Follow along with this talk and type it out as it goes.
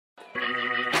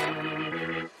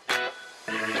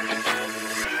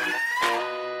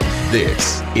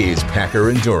This is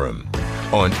Packer and Durham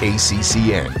on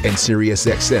ACCN and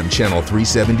SiriusXM Channel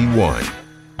 371.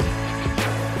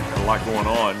 A lot going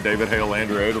on. David Hale,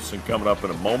 Andrew Adelson coming up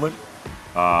in a moment.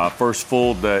 First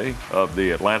full day of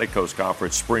the Atlantic Coast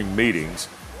Conference spring meetings.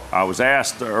 I was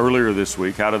asked earlier this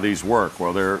week, how do these work?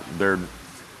 Well,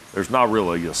 there's not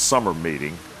really a summer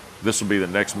meeting. This will be the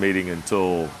next meeting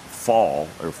until fall,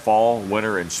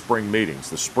 winter, and spring meetings.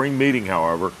 The spring meeting,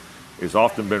 however, has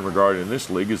often been regarded in this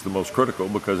league as the most critical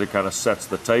because it kind of sets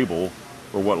the table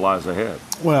for what lies ahead.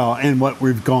 Well, and what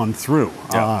we've gone through.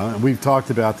 Yeah. We've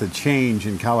talked about the change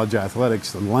in college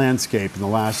athletics, the landscape in the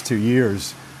last 2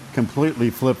 years completely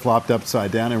flip-flopped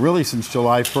upside down. And really since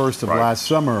July 1st of last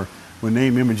summer when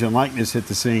name, image, and likeness hit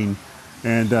the scene.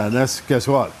 And guess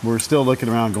what? We're still looking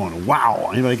around going,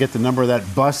 wow. Anybody get the number of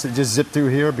that bus that just zipped through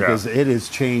here? Because it has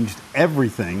changed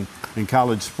everything in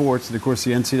college sports. And, of course,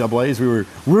 the NCAAs, we were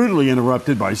rudely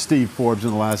interrupted by Steve Forbes in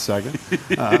the last second.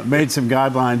 Made some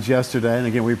guidelines yesterday. And,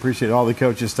 again, we appreciate all the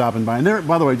coaches stopping by. And there,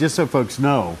 by the way, just so folks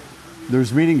know,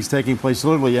 there's meetings taking place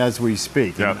literally as we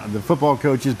speak. Yeah. And the football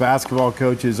coaches, basketball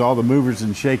coaches, all the movers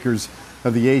and shakers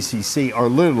of the ACC are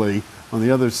literally on the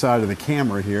other side of the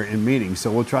camera here in meetings. So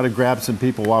we'll try to grab some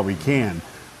people while we can.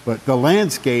 But the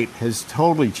landscape has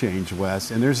totally changed,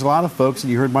 Wes. And there's a lot of folks,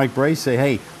 and you heard Mike Bray say,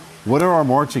 hey, what are our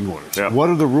marching orders? Yeah. What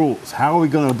are the rules? How are we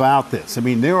going about this? I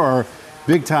mean, there are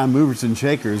big-time movers and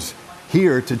shakers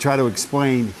here to try to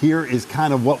explain here is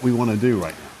kind of what we want to do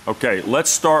right now. Okay, let's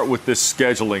start with this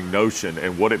scheduling notion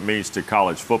and what it means to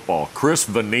college football. Chris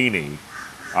Vanini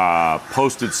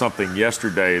posted something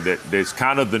yesterday that is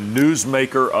kind of the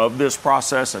newsmaker of this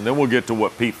process, and then we'll get to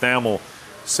what Pete Thamel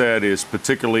said is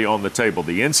particularly on the table.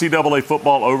 The NCAA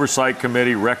Football Oversight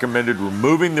Committee recommended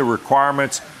removing the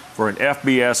requirements for an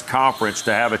FBS conference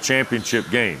to have a championship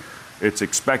game. It's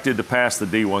expected to pass the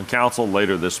D1 Council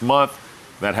later this month.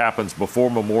 That happens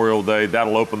before Memorial Day.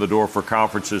 That'll open the door for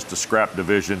conferences to scrap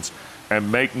divisions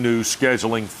and make new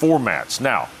scheduling formats.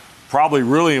 Now, probably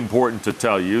really important to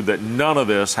tell you that none of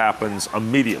this happens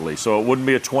immediately, so it wouldn't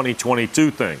be a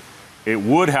 2022 thing. It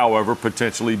would, however,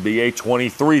 potentially be a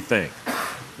 23 thing.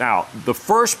 Now, the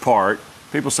first part,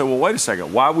 people say, well, wait a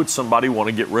second, why would somebody want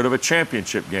to get rid of a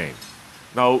championship game?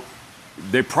 No,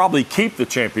 they probably keep the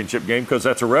championship game because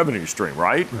that's a revenue stream,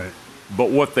 right? Right. But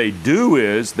what they do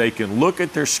is they can look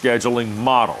at their scheduling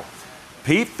model.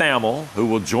 Pete Thamel, who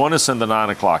will join us in the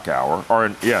 9 o'clock hour,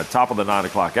 top of the 9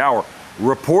 o'clock hour,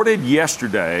 reported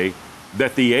yesterday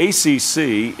that the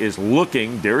ACC is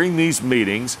looking during these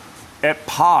meetings at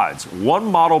pods. One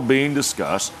model being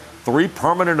discussed, 3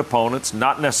 permanent opponents,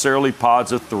 not necessarily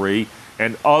pods of 3,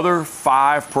 and other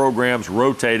 5 programs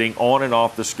rotating on and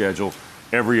off the schedule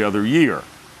every other year.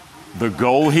 The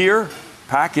goal here,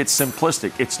 Pack, it's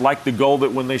simplistic. It's like the goal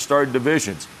that when they started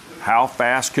divisions. How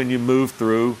fast can you move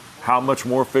through? How much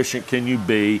more efficient can you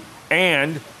be?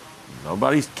 And,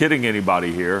 nobody's kidding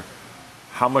anybody here,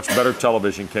 how much better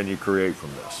television can you create from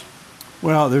this?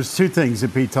 Well, there's 2 things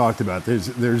that Pete talked about. There's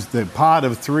the pod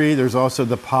of 3. There's also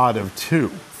the pod of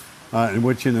 2, in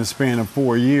which in the span of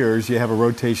 4 years, you have a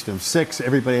rotation of 6.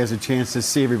 Everybody has a chance to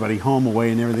see everybody home,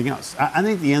 away, and everything else. I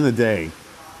think at the end of the day,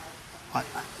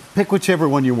 pick whichever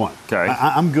one you want. Okay.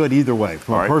 I'm good either way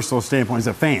from All a right. personal standpoint as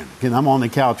a fan. Again, I'm on the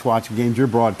couch watching games, you're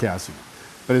broadcasting.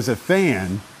 But as a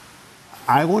fan,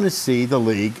 I want to see the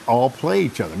league all play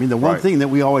each other. I mean, the one thing that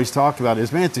we always talk about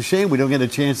is, man, it's a shame we don't get a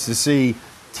chance to see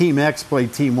Team X play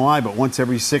Team Y, but once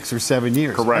every 6 or 7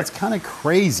 years. Correct. That's kind of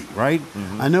crazy, right?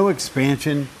 Mm-hmm. I know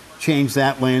expansion changed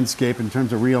that landscape in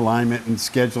terms of realignment and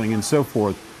scheduling and so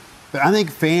forth. But I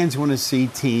think fans want to see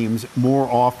teams more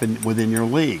often within your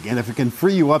league. And if it can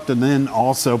free you up to then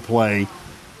also play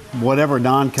whatever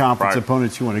non-conference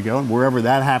opponents you want to go, and wherever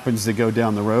that happens to go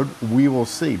down the road, we will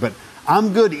see. But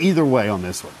I'm good either way on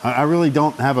this one. I really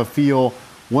don't have a feel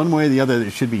one way or the other that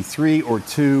it should be 3 or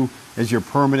 2 as your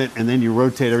permanent, and then you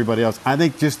rotate everybody else. I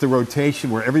think just the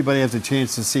rotation where everybody has a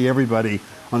chance to see everybody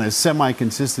on a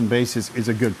semi-consistent basis is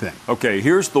a good thing. Okay,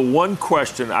 here's the one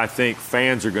question I think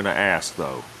fans are going to ask,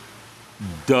 though.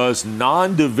 Does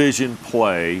non-division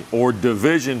play or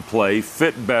division play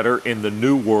fit better in the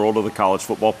new world of the college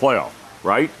football playoff,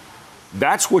 right?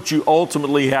 That's what you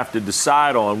ultimately have to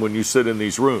decide on when you sit in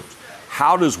these rooms.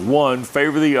 How does one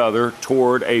favor the other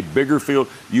toward a bigger field?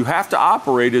 You have to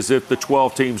operate as if the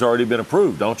 12 teams already been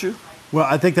approved, don't you? Well,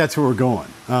 I think that's where we're going.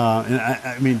 And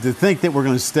I mean, to think that we're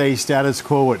going to stay status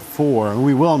quo at 4, and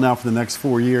we will now for the next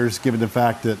 4 years, given the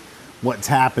fact that what's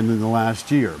happened in the last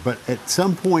year. But at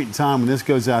some point in time when this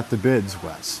goes out to bids,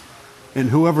 Wes, and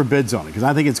whoever bids on it, because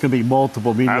I think it's going to be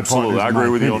multiple media partners. Absolutely, I agree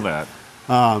with you on that.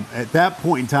 At that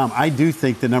point in time, I do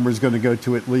think the number is going to go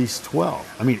to at least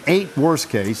 12. I mean, 8 worst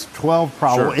case, 12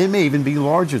 probable. Sure. It may even be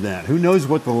larger than that. Who knows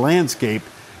what the landscape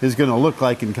is going to look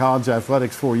like in college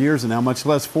athletics 4 years from now, much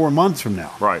less 4 months from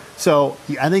now. Right. So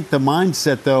I think the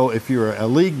mindset, though, if you're a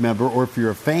league member or if you're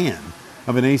a fan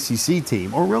of an ACC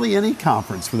team, or really any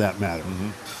conference for that matter,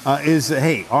 is,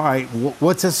 hey, all right,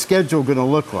 what's a schedule going to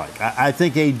look like? I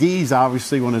think ADs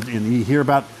obviously want to, and you hear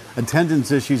about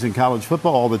attendance issues in college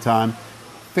football all the time.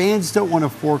 Fans don't want to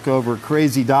fork over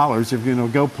crazy dollars if you're going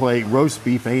to go play roast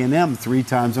beef A&M 3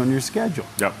 times on your schedule.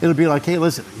 Yep. It'll be like, hey,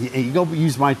 listen, you go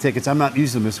use my tickets. I'm not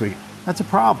using them this week. That's a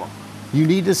problem. You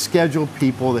need to schedule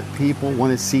people that people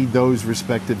want to see those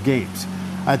respective games.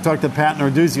 I talked to Pat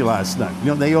Narduzzi last night.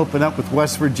 They open up with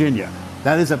West Virginia.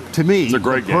 That is, to me, it's a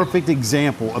great game. Perfect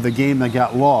example of a game that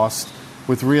got lost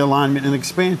with realignment and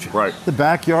expansion. Right. The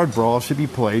backyard brawl should be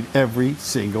played every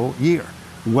single year.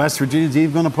 West Virginia's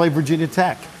even going to play Virginia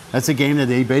Tech. That's a game that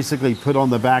they basically put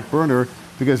on the back burner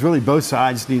because really both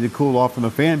sides need to cool off from the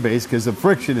fan base because of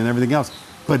friction and everything else.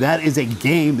 But that is a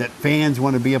game that fans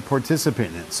want to be a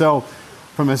participant in. So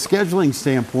from a scheduling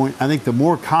standpoint, I think the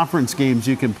more conference games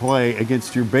you can play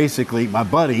against your basically, my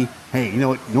buddy, hey, you know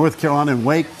what, North Carolina and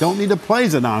Wake don't need to play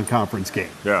as a non-conference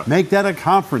game. Yeah. Make that a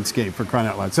conference game for crying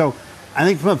out loud. So I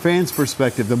think from a fan's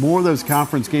perspective, the more of those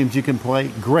conference games you can play,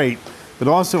 great. But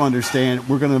also understand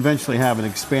we're going to eventually have an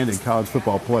expanded college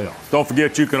football playoff. Don't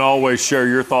forget you can always share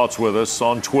your thoughts with us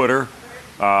on Twitter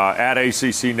at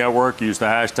ACC Network. Use the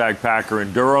hashtag Packer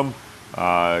in Durham.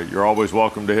 You're always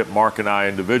welcome to hit Mark and I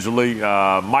individually.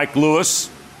 Mike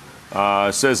Lewis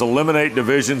says eliminate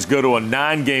divisions, go to a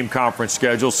 9-game conference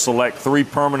schedule, select 3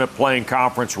 permanent playing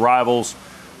conference rivals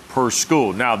per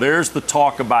school. Now, there's the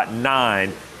talk about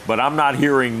 9, but I'm not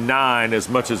hearing 9 as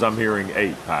much as I'm hearing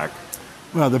 8, Pack.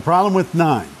 Well, the problem with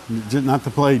 9, not to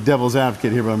play devil's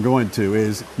advocate here, but I'm going to,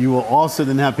 is you will also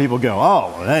then have people go,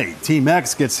 oh, hey, Team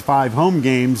X gets 5 home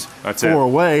games, That's 4 it.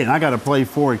 away, and I got to play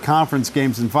 4 conference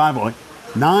games and 5 away.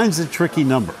 9's a tricky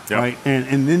number, Yep. right?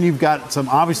 And then you've got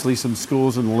obviously some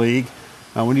schools in the league.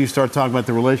 When you start talking about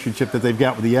the relationship that they've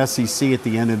got with the SEC at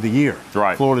the end of the year.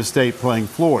 Right. Florida State playing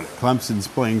Florida. Clemson's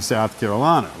playing South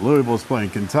Carolina. Louisville's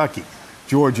playing Kentucky.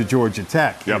 Georgia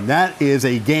Tech. Yep. And that is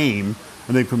a game,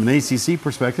 I think, from an ACC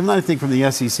perspective, and I think from the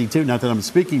SEC too, not that I'm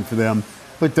speaking for them,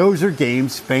 but those are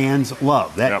games fans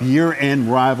love. That Yep.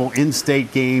 year-end rival,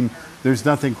 in-state game, there's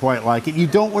nothing quite like it. You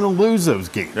don't want to lose those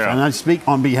games. Yeah. And I speak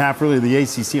on behalf, really, of the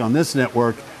ACC on this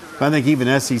network, but I think even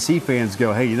SEC fans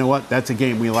go, hey, you know what? That's a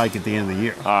game we like at the end of the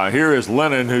year. Here is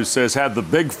Lennon, who says, have the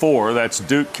Big Four, that's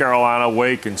Duke, Carolina,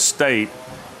 Wake, and State,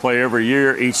 play every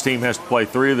year. Each team has to play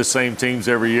 3 of the same teams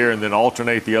every year and then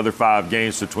alternate the other 5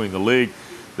 games between the league.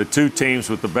 The 2 teams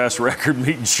with the best record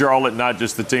meet in Charlotte, not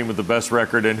just the team with the best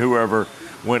record, and whoever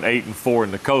went 8-4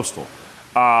 in the Coastal.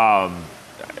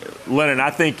 Lennon,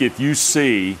 I think if you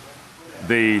see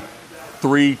the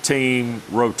 3-team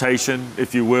rotation,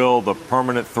 if you will, the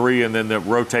permanent 3 and then the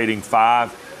rotating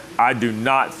 5, I do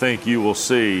not think you will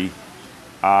see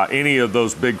any of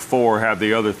those Big Four have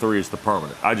the other 3 as the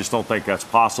permanent. I just don't think that's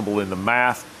possible in the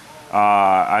math.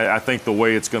 I think the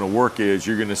way it's going to work is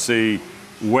you're going to see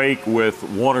Wake with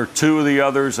 1 or 2 of the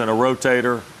others and a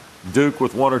rotator, Duke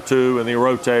with 1 or 2 and the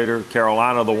rotator,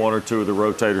 Carolina the 1 or 2 of the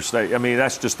rotator. State. I mean,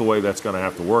 that's just the way that's going to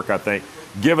have to work, I think,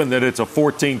 given that it's a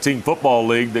 14-team football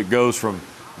league that goes from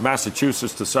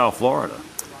Massachusetts to South Florida.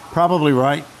 Probably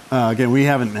right. Again, we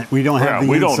don't have the inside.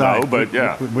 We don't know, but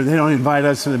yeah. They don't invite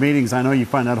us to the meetings. I know you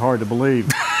find that hard to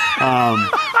believe.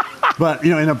 But,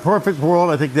 in a perfect world,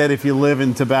 I think that if you live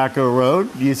in Tobacco Road,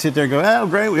 you sit there and go, oh,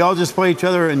 great, we all just play each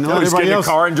other and let Just everybody get in else. a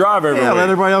car and drive everywhere. Yeah, let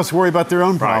everybody else worry about their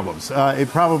own Right. problems. It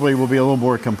probably will be a little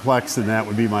more complex than that,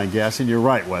 would be my guess. And you're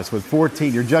right, Wes. With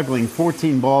 14, you're juggling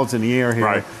 14 balls in the air here.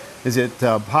 Right. Is it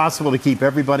possible to keep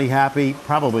everybody happy?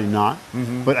 Probably not.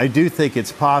 Mm-hmm. But I do think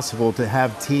it's possible to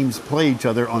have teams play each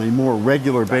other on a more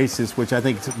regular basis, which I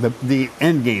think is the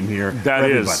end game here.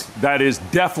 That is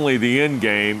definitely the end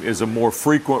game, is a more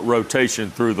frequent rotation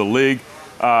through the league.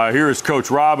 Here is Coach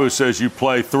Rob, who says you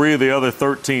play 3 of the other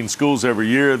 13 schools every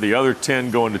year. The other 10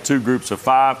 go into 2 groups of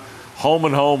 5. Home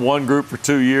and home, 1 group for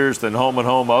 2 years, then home and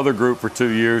home, other group for 2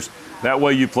 years. That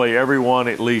way you play everyone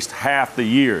at least half the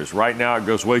years. Right now it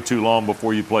goes way too long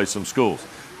before you play some schools.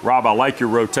 Rob, I like your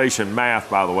rotation math,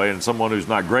 by the way, and someone who's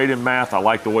not great in math, I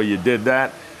like the way you did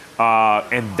that.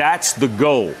 And that's the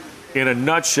goal. In a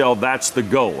nutshell, that's the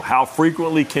goal. How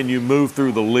frequently can you move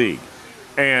through the league?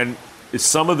 And is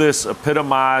some of this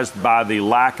epitomized by the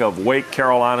lack of Wake,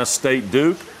 Carolina, State,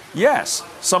 Duke? Yes,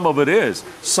 some of it is.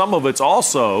 Some of it's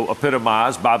also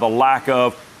epitomized by the lack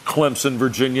of Clemson,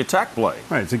 Virginia Tech play.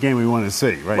 Right, it's a game we want to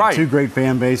see, right? Right. Two great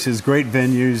fan bases, great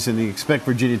venues, and you expect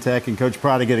Virginia Tech and Coach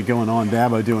Pryor to get it going on,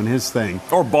 Dabo doing his thing.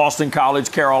 Or Boston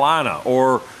College, Carolina,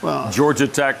 or Georgia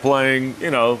Tech playing,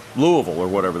 Louisville or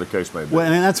whatever the case may be.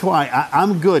 Well, and that's why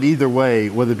I'm good either way,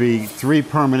 whether it be 3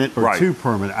 permanent or Right. 2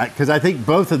 permanent, because I think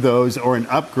both of those are an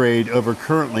upgrade over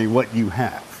currently what you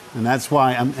have. And that's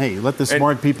why let the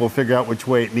smart people figure out which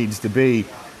way it needs to be.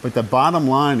 But the bottom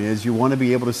line is you want to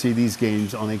be able to see these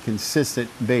games on a consistent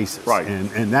basis. Right.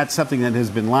 And that's something that has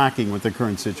been lacking with the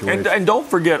current situation. And don't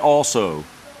forget also,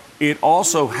 it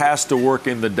also has to work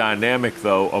in the dynamic,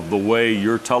 though, of the way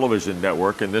your television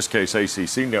network, in this case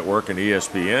ACC Network and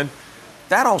ESPN,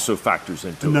 that also factors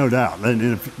into it. No doubt.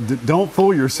 And don't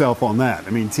fool yourself on that.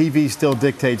 I mean, TV still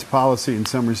dictates policy in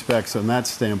some respects on that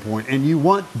standpoint. And you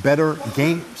want better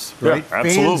games, right? Yeah,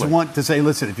 absolutely. Fans want to say,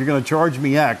 listen, if you're going to charge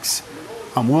me X,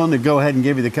 I'm willing to go ahead and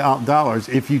give you the dollars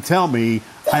if you tell me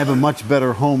I have a much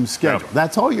better home schedule. Yep.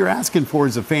 That's all you're asking for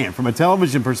as a fan. From a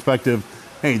television perspective,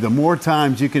 hey, the more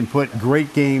times you can put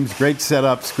great games, great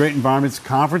setups, great environments,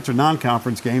 conference or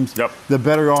non-conference games, Yep. the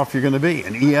better off you're going to be.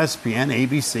 And ESPN,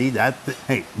 ABC,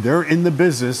 they're in the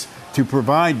business to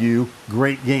provide you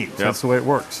great games. Yep. That's the way it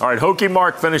works. All right, Hokie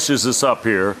Mark finishes this up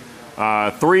here.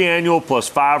 3 annual plus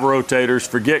 5 rotators.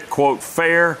 Forget, quote,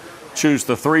 fair. Choose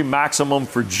the 3 maximum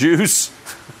for juice.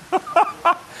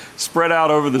 Spread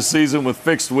out over the season with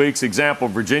fixed weeks. Example,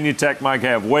 Virginia Tech might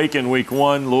have Wake in week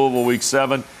 1, Louisville week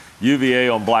 7, UVA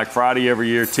on Black Friday every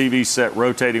year, TV set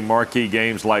rotating marquee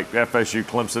games like FSU,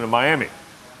 Clemson, and Miami.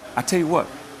 I tell you what,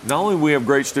 not only do we have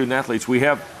great student athletes, we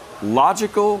have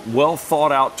logical,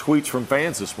 well-thought-out tweets from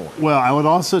fans this morning. Well, I would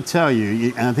also tell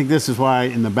you, and I think this is why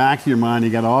in the back of your mind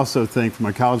you got to also think from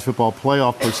a college football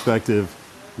playoff perspective,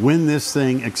 when this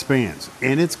thing expands,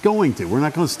 and it's going to. We're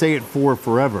not going to stay at 4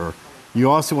 forever. You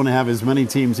also want to have as many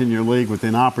teams in your league with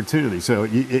an opportunity. So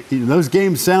those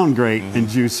games sound great and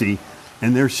juicy,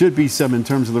 and there should be some in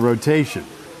terms of the rotation.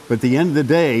 But at the end of the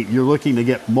day, you're looking to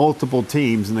get multiple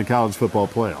teams in the college football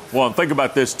playoff. Well, and think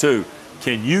about this, too.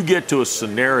 Can you get to a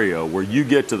scenario where you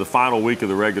get to the final week of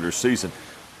the regular season,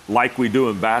 like we do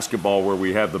in basketball where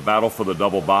we have the battle for the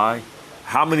double bye?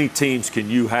 How many teams can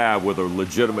you have with a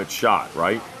legitimate shot,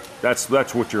 right? That's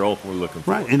what you're ultimately looking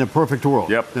for. Right, in a perfect world.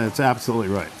 Yep. That's absolutely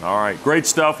right. All right, great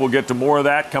stuff. We'll get to more of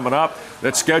that coming up.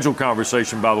 That schedule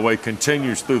conversation, by the way,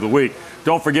 continues through the week.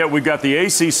 Don't forget, we've got the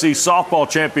ACC Softball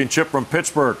Championship from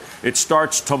Pittsburgh. It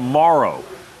starts tomorrow,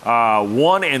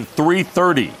 1 and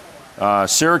 3:30.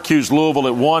 Syracuse, Louisville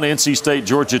at 1, NC State,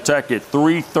 Georgia Tech at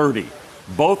 3:30.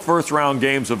 Both first-round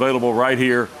games available right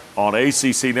here on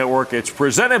ACC Network. It's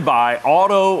presented by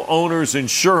Auto Owners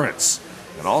Insurance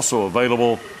and also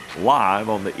available live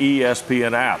on the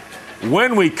ESPN app.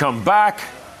 When we come back,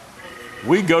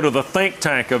 we go to the think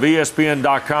tank of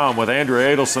ESPN.com with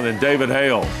Andrea Adelson and David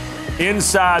Hale.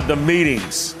 Inside the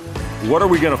meetings, what are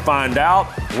we going to find out?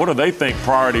 What do they think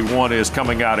priority 1 is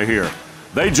coming out of here?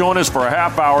 They join us for a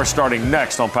half hour starting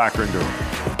next on Packer and Durham.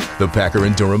 The Packer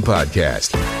and Durham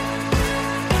Podcast.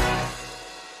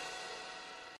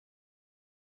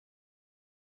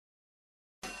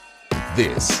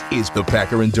 This is the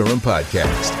Packer and Durham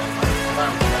Podcast.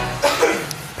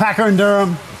 Packer and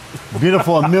Durham,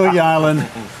 beautiful Amelia Island.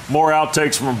 More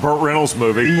outtakes from a Burt Reynolds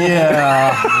movie.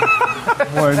 Yeah.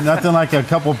 Boy, nothing like a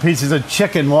couple pieces of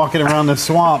chicken walking around the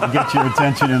swamp to get your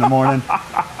attention in the morning.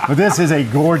 But this is a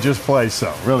gorgeous place,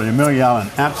 though. Really, Amelia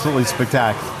Island, absolutely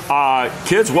spectacular.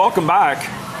 Kids, welcome back.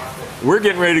 We're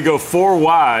getting ready to go 4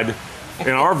 wide in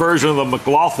our version of the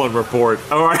McLaughlin Report.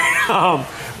 All right.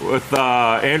 With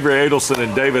Andrea Adelson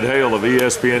and David Hale of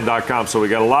ESPN.com. So we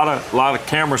got a lot of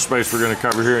camera space we're going to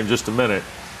cover here in just a minute.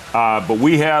 But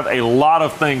we have a lot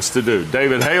of things to do.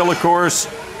 David Hale, of course,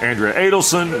 Andrea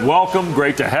Adelson, welcome.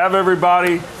 Great to have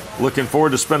everybody. Looking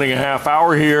forward to spending a half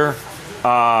hour here.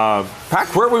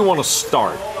 Pac, where do we want to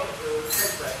start?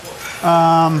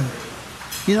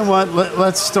 You know what?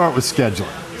 Let's start with scheduling,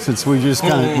 since we just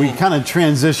kind of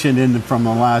transitioned in from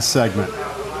the last segment.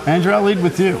 Andrea, I'll lead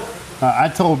with you. I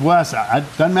told Wes, it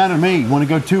doesn't matter to me. You want to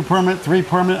go 2 permanent, 3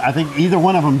 permanent? I think either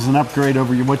one of them is an upgrade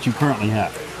over what you currently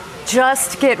have.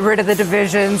 Just get rid of the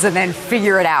divisions and then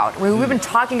figure it out. We've been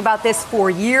talking about this for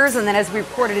years, and then as we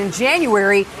reported in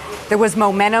January, there was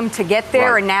momentum to get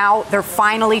there, and now they're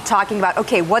finally talking about,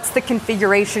 okay, what's the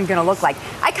configuration going to look like?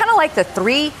 I kind of like the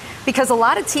 3 because a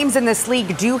lot of teams in this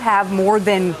league do have more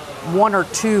than 1 or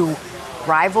 2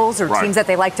 rivals or teams that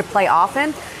they like to play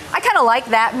often. I kind of like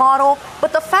that model,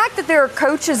 but the fact that there are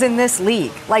coaches in this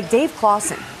league, like Dave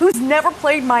Clawson, who's never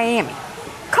played Miami.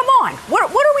 Come on, what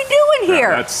are we doing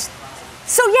here?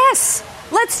 So yes,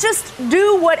 let's just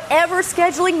do whatever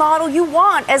scheduling model you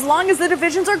want as long as the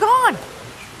divisions are gone.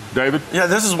 David? Yeah,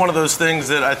 this is one of those things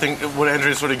that I think what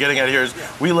Andrea's sort of getting at here is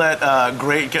we let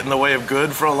great get in the way of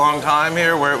good for a long time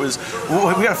here, where it was, we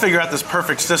got to figure out this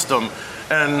perfect system.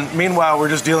 And meanwhile, we're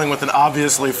just dealing with an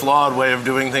obviously flawed way of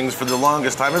doing things for the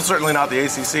longest time. It's certainly not the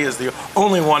ACC is the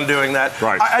only one doing that.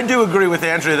 Right. I do agree with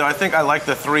Andrea, though. I think I like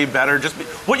the three better.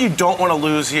 What you don't want to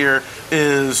lose here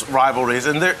is rivalries.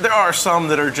 And there are some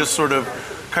that are just sort of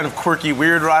kind of quirky,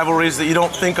 weird rivalries that you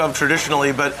don't think of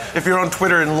traditionally, but if you're on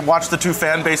Twitter and watch the two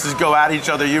fan bases go at each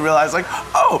other, you realize, like,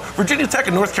 oh, Virginia Tech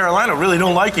and North Carolina really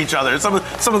don't like each other. Some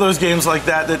of those games like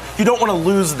that you don't want to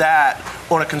lose that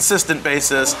on a consistent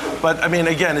basis. But, I mean,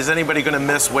 again, is anybody going to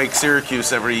miss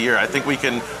Wake-Syracuse every year? I think we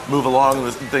can move along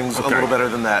with things a little better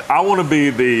than that. I want to be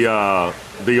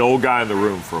the old guy in the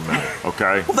room for a minute,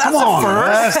 okay? Well, that's a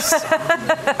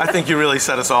first. I think you really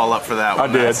set us all up for that one.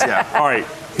 I did. Yeah. All right.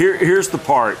 Here's the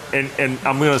part, and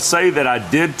I'm going to say that I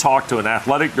did talk to an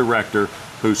athletic director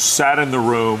who sat in the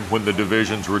room when the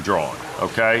divisions were drawn,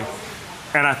 okay?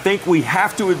 And I think we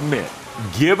have to admit,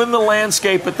 given the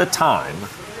landscape at the time,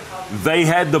 they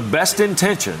had the best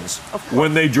intentions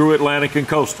when they drew Atlantic and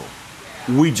Coastal.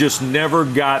 We just never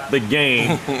got the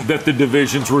game that the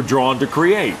divisions were drawn to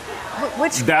create.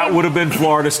 That would have been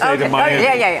Florida State and Miami,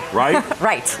 yeah. right?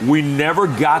 Right. We never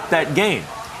got that game.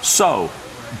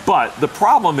 But the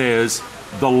problem is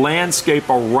the landscape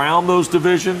around those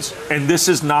divisions, and this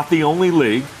is not the only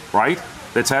league, right,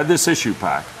 that's had this issue,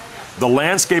 Pac. The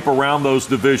landscape around those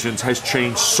divisions has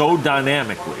changed so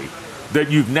dynamically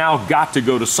that you've now got to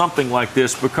go to something like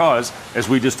this because, as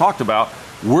we just talked about,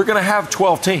 we're going to have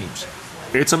 12 teams.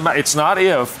 It's not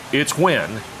if, it's when.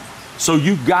 So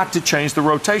you've got to change the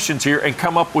rotations here and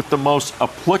come up with the most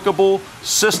applicable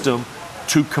system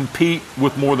to compete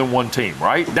with more than one team,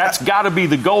 right? That's got to be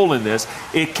the goal in this.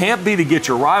 It can't be to get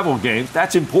your rival games.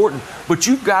 That's important. But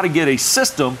you've got to get a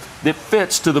system that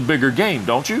fits to the bigger game,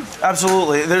 don't you?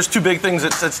 Absolutely. There's two big things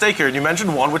at stake here. And you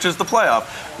mentioned one, which is the playoff.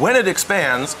 When it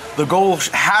expands, the goal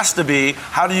has to be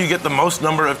how do you get the most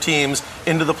number of teams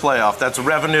into the playoff? That's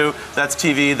revenue, that's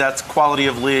TV, that's quality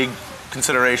of league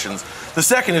considerations. The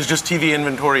second is just TV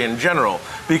inventory in general,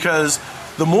 because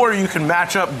the more you can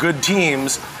match up good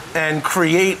teams and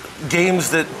create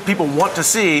games that people want to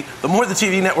see, the more the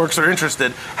TV networks are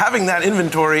interested. Having that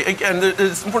inventory, again,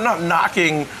 we're not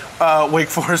knocking Wake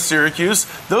Forest, Syracuse.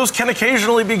 Those can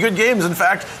occasionally be good games. In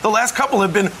fact, the last couple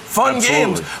have been fun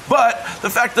games. But the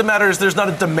fact of the matter is there's not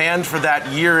a demand for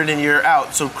that year in and year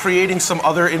out. So creating some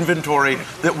other inventory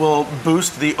that will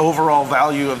boost the overall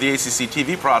value of the ACC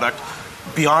TV product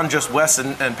beyond just Wes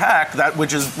and Pac, that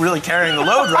which is really carrying the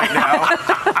load right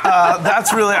now,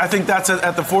 that's really, I think that's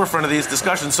at the forefront of these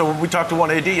discussions. So when we talked to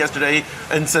one AD yesterday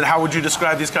and said, how would you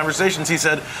describe these conversations? He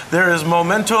said, there is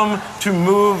momentum to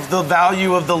move the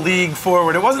value of the league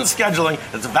forward. It wasn't scheduling,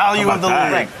 it's value of the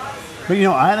league. But,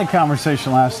 I had a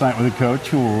conversation last night with a coach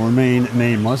who will remain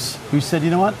nameless, who said, you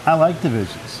know what, I like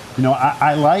divisions.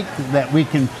 I like that we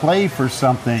can play for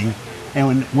something,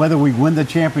 and whether we win the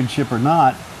championship or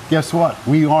not, guess what?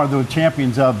 We are the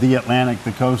champions of the Atlantic,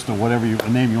 the Coastal, whatever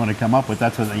name you want to come up with.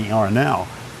 That's what they are now.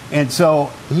 And so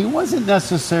he wasn't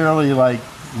necessarily like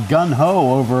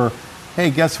gung-ho over, hey,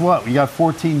 guess what? We got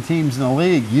 14 teams in the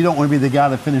league. You don't want to be the guy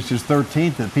that finishes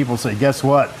 13th and people say, guess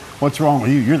what? What's wrong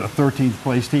with you? You're the 13th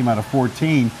place team out of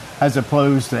 14, as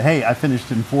opposed to, hey, I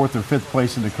finished in 4th or 5th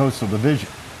place in the Coastal Division.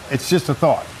 It's just a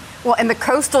thought. Well, and the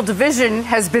Coastal Division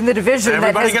has been the division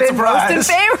Everybody that has been most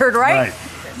in favored, right?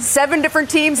 7 different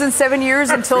teams in 7 years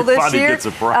until this year. Gets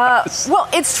a prize. Well,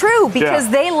 it's true because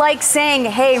they like saying,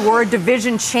 hey, we're a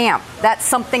division champ. That's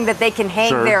something that they can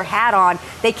hang their hat on.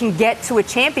 They can get to a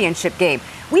championship game.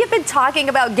 We have been talking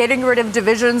about getting rid of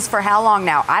divisions for how long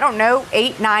now? I don't know,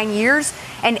 8, 9 years.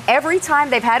 And every time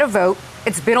they've had a vote,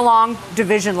 it's been along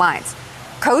division lines.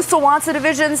 Coastal wants the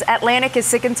divisions. Atlantic is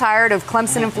sick and tired of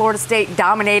Clemson and Florida State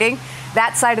dominating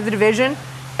that side of the division.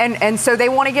 And so they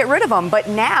want to get rid of them. But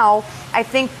now, I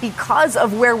think because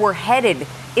of where we're headed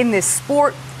in this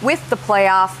sport with the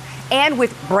playoff and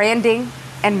with branding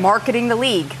and marketing the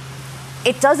league,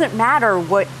 it doesn't matter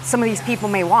what some of these people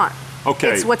may want.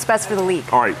 Okay. It's what's best for the league.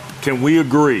 All right. Can we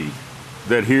agree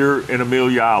that here in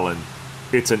Amelia Island,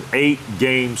 it's an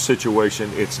 8-game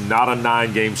situation? It's not a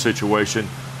 9-game situation.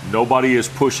 Nobody is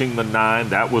pushing the 9.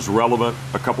 That was relevant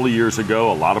a couple of years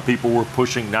ago. A lot of people were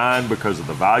pushing 9 because of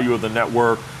the value of the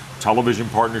network, television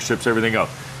partnerships, everything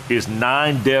else. Is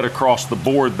 9 dead across the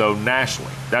board, though,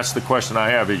 nationally? That's the question I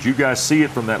have. As you guys see it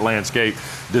from that landscape,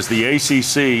 does the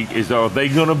ACC, are they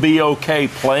going to be okay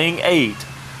playing 8?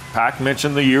 Pac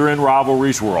mentioned the year-end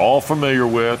rivalries we're all familiar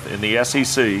with in the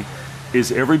SEC.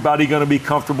 Is everybody going to be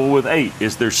comfortable with 8?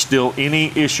 Is there still any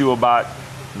issue about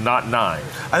not 9?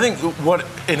 I think what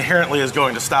inherently is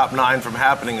going to stop 9 from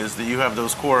happening is that you have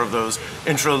those core of those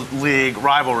intra-league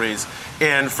rivalries.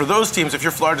 And for those teams, if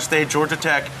you're Florida State, Georgia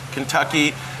Tech,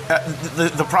 Kentucky,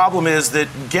 the problem is that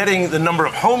getting the number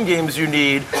of home games you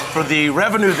need for the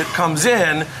revenue that comes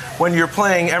in when you're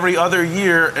playing every other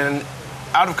year and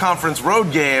out-of-conference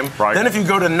road game. Right. Then if you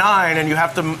go to 9 and you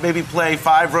have to maybe play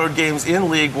 5 road games in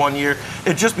league one year,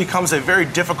 it just becomes a very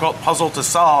difficult puzzle to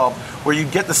solve where you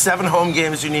get the 7 home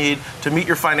games you need to meet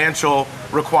your financial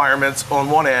requirements on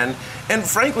one end. And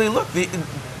frankly, look, the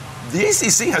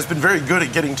ACC has been very good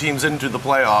at getting teams into the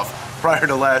playoff prior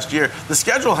to last year. The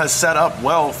schedule has set up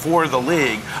well for the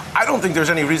league. I don't think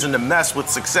there's any reason to mess with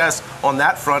success on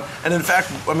that front. And in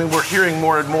fact, I mean, we're hearing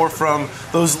more and more from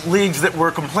those leagues that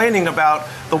were complaining about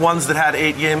the ones that had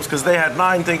 8 games because they had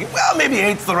 9, thinking, well, maybe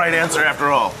 8's the right answer after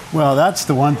all. Well, that's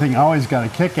the one thing I always got a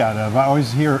kick out of. I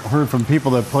always heard from people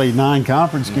that play 9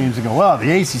 conference games and go, well,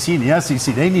 the ACC and the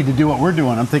SEC, they need to do what we're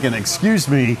doing. I'm thinking, excuse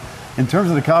me, in terms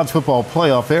of the college football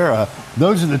playoff era,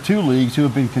 those are the 2 leagues who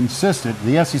have been consistent.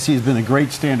 The SEC has been a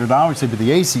great standard, obviously, but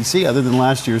the ACC, other than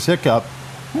last year's hiccup,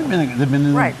 they've been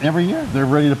in right. every year. They're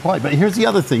ready to play. But here's the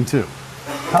other thing, too.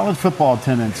 College football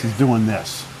attendance is doing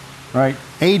this, right?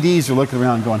 ADs are looking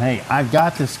around and going, hey, I've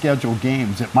got to schedule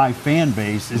games that my fan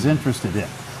base is interested in.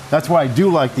 That's why I do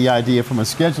like the idea from a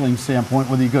scheduling standpoint,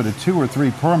 whether you go to 2 or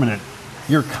 3 permanent,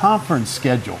 your conference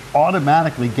schedule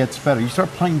automatically gets better. You start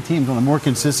playing teams on a more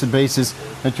consistent basis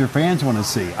that your fans want to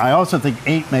see. I also think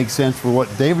 8 makes sense for what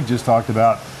David just talked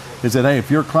about, is that, hey,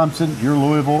 if you're Clemson, you're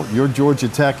Louisville, you're Georgia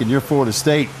Tech, and you're Florida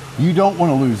State, you don't want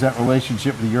to lose that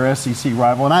relationship with your SEC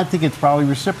rival, and I think it's probably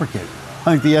reciprocated.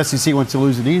 I think the SEC wants to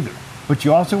lose it either. But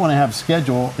you also want to have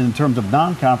schedule in terms of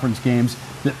non-conference games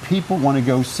that people want to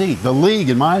go see. The league,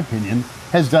 in my opinion,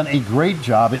 has done a great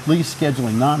job at least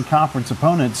scheduling non-conference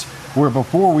opponents where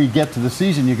before we get to the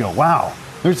season, you go, wow,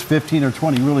 there's 15 or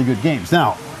 20 really good games.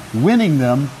 Now, winning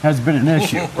them has been an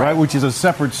issue, right, which is a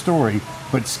separate story.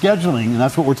 But scheduling, and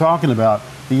that's what we're talking about,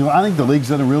 I think the league's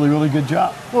done a really, really good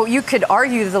job. Well, you could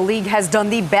argue the league has done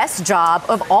the best job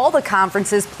of all the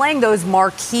conferences playing those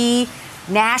marquee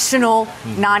national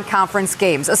non-conference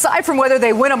games, aside from whether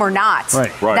they win them or not.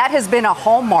 Right. That has been a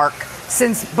hallmark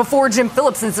since before Jim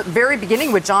Phillips, since the very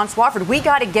beginning with John Swofford. We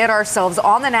got to get ourselves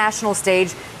on the national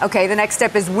stage. Okay, the next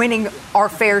step is winning our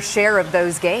fair share of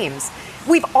those games.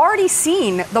 We've already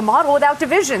seen the model without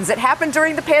divisions. It happened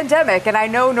during the pandemic, and I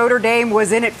know Notre Dame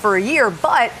was in it for a year,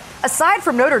 but aside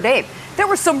from Notre Dame, there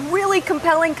were some really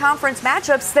compelling conference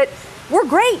matchups that were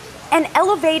great and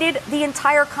elevated the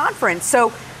entire conference. So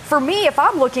for me, if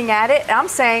I'm looking at it, I'm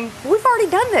saying, we've already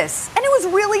done this, and it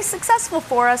was really successful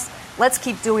for us. Let's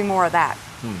keep doing more of that.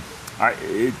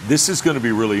 This is going to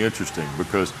be really interesting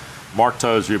because Mark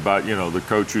tells you about, the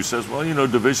coach who says, well,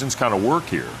 divisions kind of work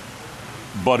here.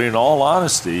 But in all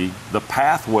honesty, the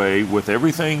pathway with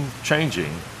everything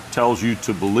changing tells you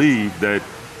to believe that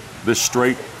the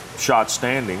straight shot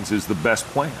standings is the best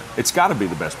plan. It's got to be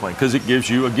the best plan because it gives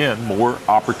you, again, more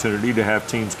opportunity to have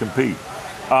teams compete.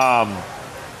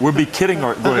 We'll be kidding.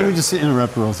 Let me just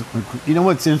interrupt real quick. You know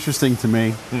what's interesting to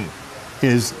me?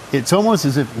 Is it's almost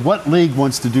as if what league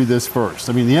wants to do this first?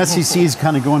 I mean, the SEC is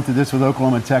kind of going through this with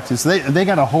Oklahoma, Texas. They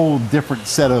got a whole different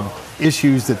set of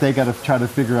issues that they got to try to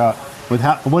figure out with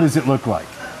what does it look like.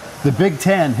 The Big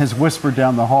Ten has whispered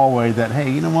down the hallway that, hey,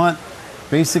 you know what?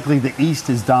 Basically, the East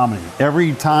is dominant.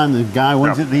 Every time the guy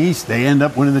wins at the East, they end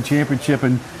up winning the championship,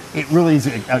 and it really is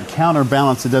a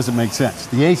counterbalance that doesn't make sense.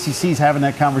 The ACC is having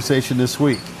that conversation this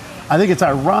week. I think it's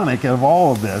ironic of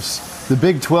all of this. The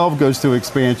Big 12 goes through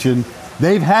expansion.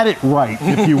 They've had it right,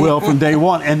 if you will, from day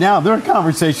one. And now their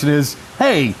conversation is,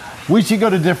 hey, we should go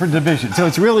to different divisions. So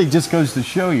it really just goes to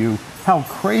show you how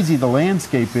crazy the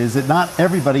landscape is, that not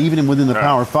everybody, even within the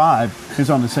Power Five, is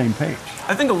on the same page.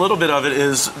 I think a little bit of it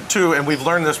is, too, and we've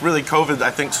learned this really, COVID,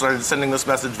 I think, started sending this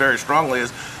message very strongly,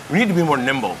 is we need to be more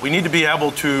nimble. We need to be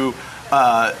able to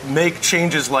make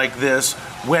changes like this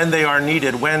when they are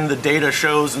needed, when the data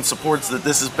shows and supports that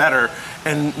this is better,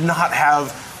 and not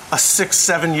have a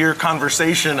 6-7 year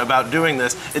conversation about doing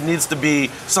this. It needs to be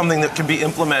something that can be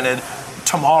implemented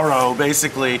tomorrow,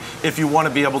 basically, if you want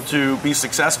to be able to be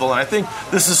successful. And I think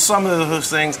this is some of those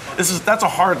things. That's a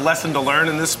hard lesson to learn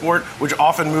in this sport, which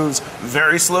often moves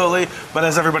very slowly. But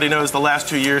as everybody knows, the last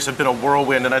 2 years have been a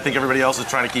whirlwind, and I think everybody else is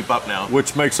trying to keep up now.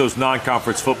 Which makes those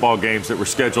non-conference football games that were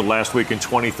scheduled last week in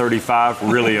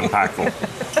 2035 really impactful.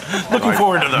 Looking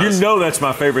forward to those. That's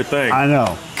my favorite thing. I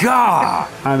know. God,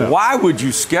 I know. why would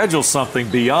you schedule something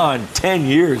beyond 10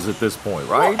 years at this point,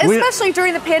 right? Well, especially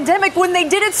during the pandemic when they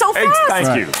did it so fast.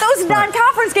 Thank you. Those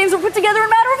non-conference games were put together in a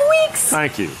matter of weeks.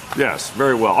 Thank you. Yes,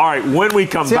 very well. All right, when we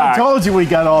come See, back. I told you we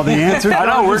got all the answers. I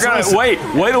know, we're Just going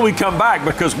listen. to wait till we come back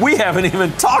because we haven't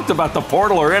even talked about the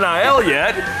portal or NIL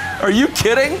yet. Are you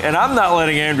kidding? And I'm not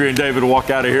letting Andrea and David walk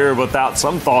out of here without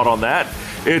some thought on that.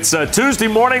 It's Tuesday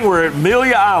morning. We're at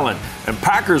Amelia Island, and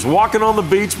Packers walking on the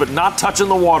beach but not touching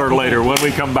the water later when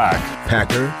we come back.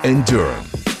 Packer and Durham.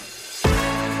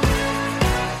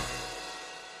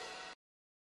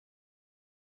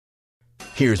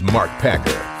 Here's Mark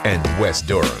Packer and Wes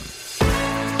Durham.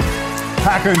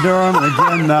 Packer and Durham.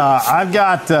 Again, I've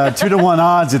got 2-1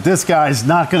 odds that this guy's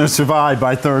not going to survive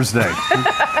by Thursday.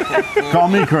 Call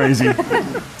me crazy.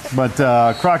 But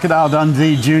Crocodile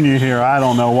Dundee Jr. here, I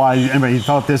don't know why anybody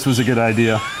thought this was a good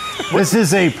idea. This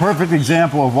is a perfect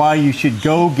example of why you should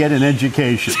go get an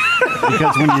education.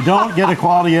 Because when you don't get a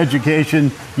quality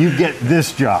education, you get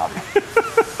this job.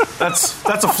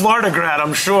 That's a Florida grad,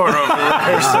 I'm sure, over there.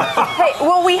 Hey,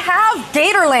 well, we have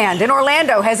Gatorland in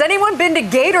Orlando. Has anyone been to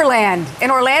Gatorland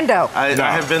in Orlando? I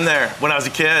have been there when I was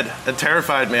a kid. It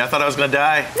terrified me. I thought I was going to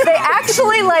die. They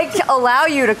actually allow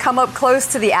you to come up close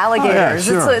to the alligators.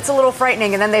 Oh, yeah, sure. It's a little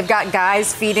frightening. And then they've got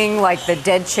guys feeding the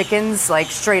dead chickens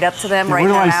straight up to them right Where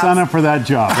do in I their sign house. up for that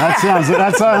job?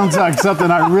 That sounds like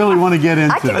something I really want to get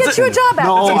into. I can get you a job after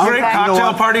No, this. It's a great Okay.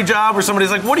 cocktail party job where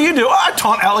somebody's like, what do you do? Oh, I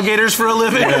taunt alligators for a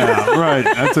living. Yeah, right.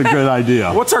 That's a good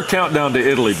idea. What's our countdown to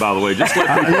Italy, by the way? Just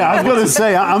let people Yeah, I was going to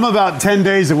say, I'm about 10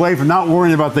 days away from not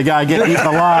worrying about the guy getting eaten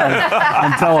alive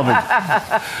on television.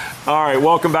 All right,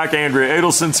 welcome back. Andrea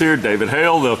Adelson's here, David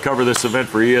Hale. They'll cover this event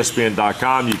for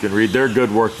ESPN.com. You can read their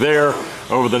good work there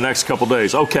over the next couple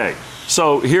days. Okay,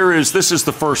 so this is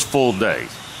the first full day.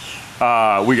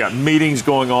 We got meetings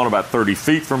going on about 30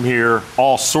 feet from here,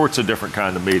 all sorts of different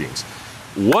kind of meetings.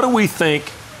 What do we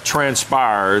think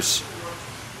transpires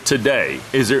today?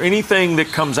 Is there anything that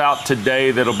comes out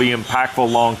today that'll be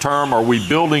impactful long term? Are we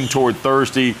building toward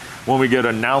Thursday when we get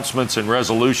announcements and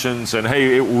resolutions and,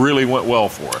 hey, it really went well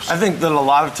for us? I think that a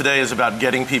lot of today is about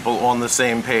getting people on the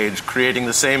same page, creating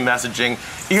the same messaging.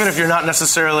 Even if you're not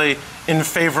necessarily in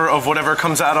favor of whatever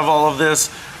comes out of all of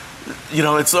this,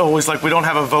 it's always like we don't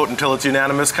have a vote until it's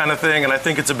unanimous kind of thing. And I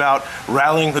think it's about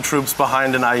rallying the troops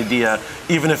behind an idea,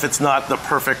 even if it's not the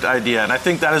perfect idea. And I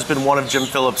think that has been one of Jim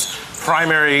Phillips'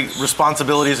 primary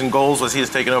responsibilities and goals as he has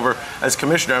taken over as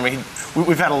commissioner. I mean,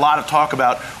 we've had a lot of talk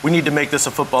about we need to make this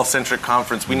a football-centric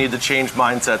conference. We need to change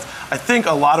mindsets. I think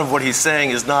a lot of what he's saying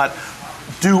is not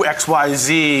do X, Y,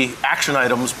 Z action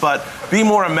items, but be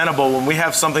more amenable when we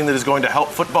have something that is going to help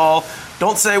football.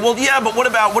 Don't say, well, yeah, but what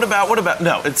about?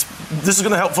 No, this is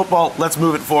going to help football. Let's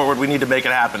move it forward. We need to make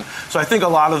it happen. So I think a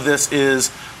lot of this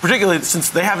is, particularly since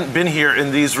they haven't been here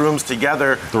in these rooms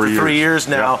together for 3 years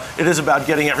now, It is about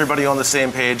getting everybody on the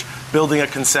same page, building a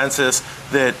consensus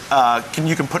that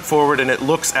you can put forward, and it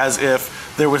looks as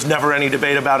if there was never any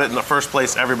debate about it in the first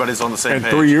place. Everybody's on the same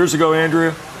page. 3 years ago,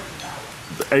 Andrea,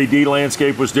 the AD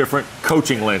landscape was different,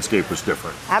 coaching landscape was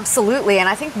different. Absolutely. And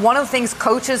I think one of the things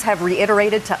coaches have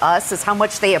reiterated to us is how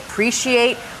much they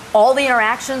appreciate all the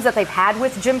interactions that they've had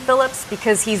with Jim Phillips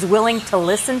because he's willing to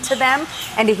listen to them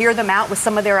and to hear them out with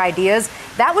some of their ideas.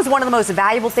 That was one of the most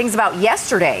valuable things about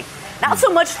yesterday. Not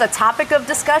so much the topic of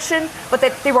discussion, but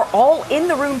that they were all in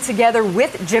the room together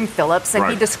with Jim Phillips, and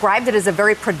he described it as a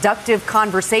very productive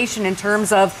conversation in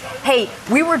terms of, hey,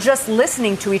 we were just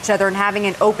listening to each other and having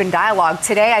an open dialogue.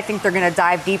 Today, I think they're going to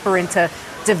dive deeper into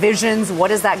divisions. What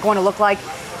is that going to look like?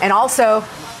 And also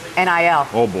NIL.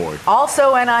 Oh, boy.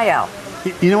 Also NIL.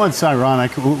 You know what's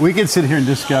ironic? We could sit here and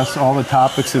discuss all the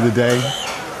topics of the day,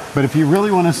 but if you really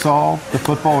want to solve the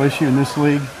football issue in this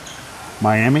league,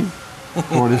 Miami,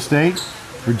 Florida State,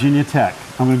 Virginia Tech.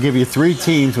 I'm going to give you 3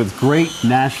 teams with great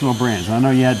national brands. I know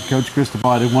you had Coach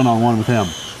Cristobal, I did one-on-one with him.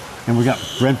 And we got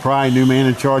Brent Pry, new man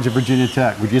in charge of Virginia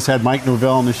Tech. We just had Mike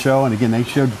Norvell on the show, and again, they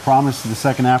showed promise in the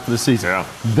second half of the season. Yeah.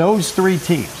 Those 3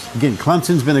 teams, again,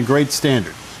 Clemson's been a great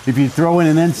standard. If you throw in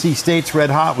an NC State's red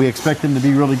hot, we expect them to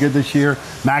be really good this year.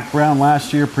 Mac Brown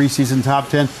last year, preseason top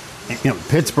 10. And,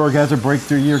 Pittsburgh has a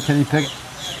breakthrough year, Kenny Pickett.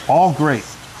 All great.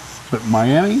 But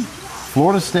Miami,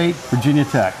 Florida State, Virginia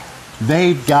Tech,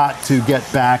 they've got to get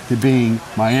back to being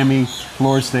Miami,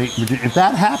 Florida State, Virginia. If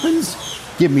that happens,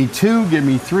 give me 2, give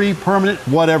me 3, permanent,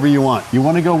 whatever you want. You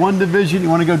want to go 1 division, you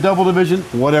want to go double division,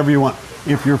 whatever you want.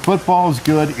 If your football is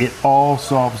good, it all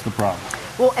solves the problem.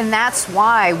 Well, and that's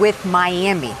why with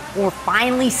Miami, we're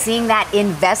finally seeing that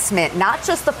investment, not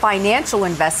just the financial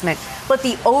investment, but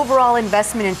the overall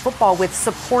investment in football with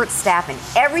support staff and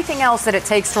everything else that it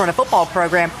takes to run a football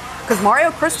program. because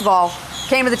Mario Cristobal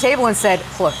came to the table and said,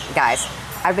 look, guys,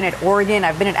 I've been at Oregon,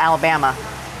 I've been at Alabama.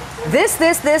 This,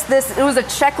 it was a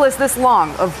checklist this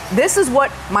long of this is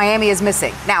what Miami is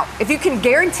missing. Now, if you can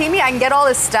guarantee me I can get all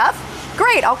this stuff,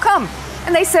 great, I'll come.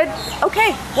 And they said,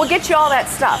 okay, we'll get you all that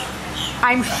stuff.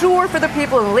 I'm sure for the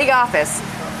people in the league office,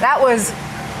 that was,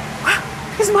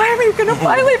 is Miami going to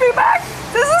finally be back?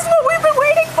 This is what we've been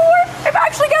waiting for. They've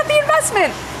actually got the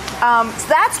investment. So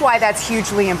that's why that's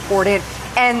hugely important.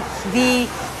 And the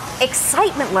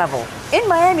excitement level in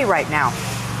Miami right now,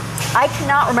 I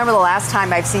cannot remember the last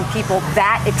time I've seen people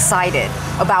that excited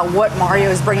about what Mario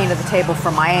is bringing to the table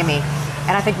for Miami.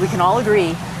 And I think we can all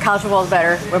agree college football is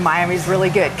better when Miami's really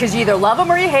good. Because you either love them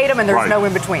or you hate them, and there's no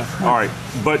in between. All right.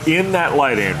 But in that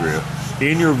light, Andrea,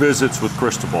 in your visits with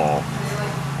Cristobal,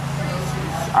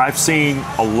 I've seen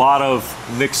a lot of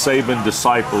Nick Saban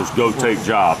disciples go take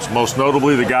jobs, most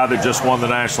notably the guy that just won the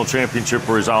national championship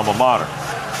for his alma mater.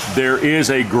 There is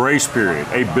a grace period,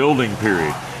 a building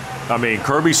period. I mean,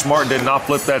 Kirby Smart did not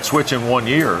flip that switch in 1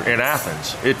 year in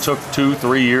Athens. It took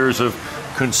 2-3 years of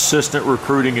consistent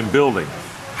recruiting and building.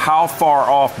 How far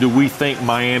off do we think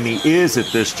Miami is at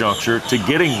this juncture to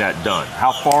getting that done?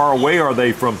 How far away are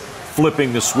they from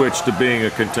flipping the switch to being a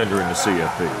contender in the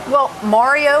CFP? Well,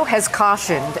 Mario has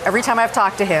cautioned every time I've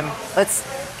talked to him,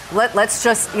 let's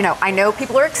just, I know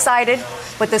people are excited,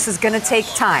 but this is going to take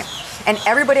time. And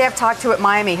everybody I've talked to at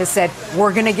Miami has said,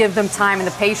 we're going to give them time and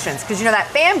the patience. Because, that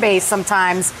fan base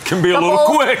sometimes can be a little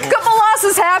quick. A couple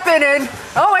losses happen and,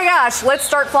 oh my gosh, let's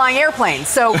start flying airplanes.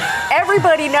 So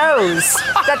everybody knows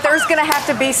that there's going to have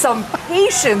to be some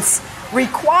patience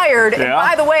required. Yeah. And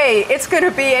by the way, it's going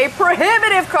to be a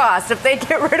prohibitive cost if they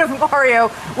get rid of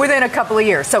Mario within a couple of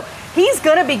years. So he's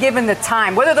going to be given the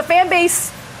time, whether the fan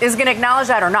base is going to acknowledge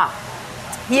that or not.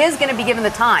 He is going to be given the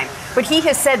time, but he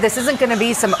has said this isn't going to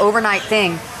be some overnight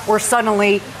thing where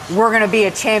suddenly we're going to be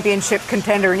a championship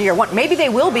contender in year one. Maybe they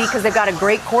will be because they've got a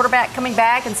great quarterback coming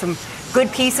back and some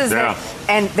good pieces,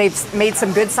 and they've made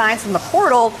some good signs from the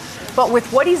portal. But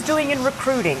with what he's doing in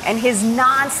recruiting and his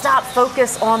nonstop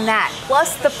focus on that,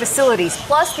 plus the facilities,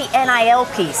 plus the NIL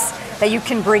piece that you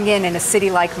can bring in a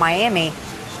city like Miami,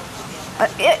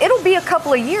 it'll be a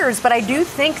couple of years, but I do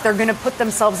think they're going to put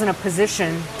themselves in a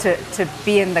position to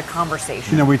be in the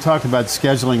conversation. We talked about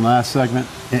scheduling last segment,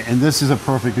 and this is a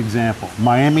perfect example.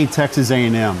 Miami, Texas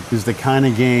A&M is the kind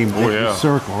of game that you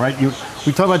circle, right?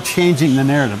 We talk about changing the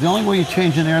narrative. The only way you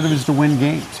change the narrative is to win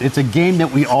games. It's a game that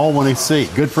we all want to see.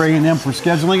 Good for A&M for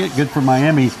scheduling it, good for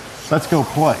Miami. Let's go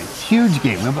play. Huge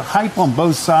game. The hype on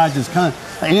both sides is kind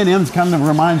of, A&M's kind of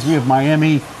reminds me of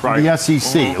Miami, the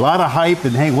SEC. A lot of hype,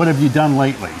 and hey, what have you done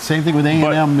lately? Same thing with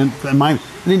A&M and Miami.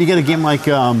 And then you get a game like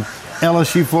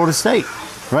LSU, Florida State,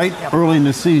 right? Yep. Early in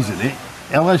the season.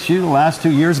 LSU, the last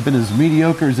 2 years, have been as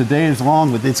mediocre as the day is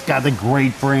long, but it's got a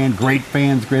great brand, great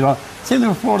fans, great all. Same thing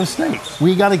with Florida State.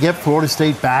 We got to get Florida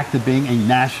State back to being a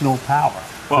national power.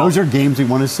 Well, those are games we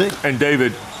want to see. And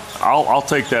David, I'll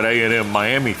take that A&M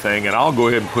Miami thing, and I'll go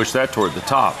ahead and push that toward the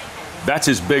top. That's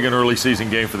as big an early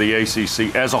season game for the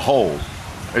ACC as a whole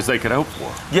as they could hope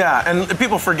for. Yeah, and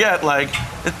people forget,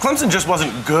 Clemson just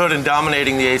wasn't good in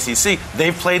dominating the ACC.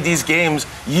 They've played these games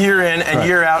year in and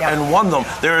year out and won them.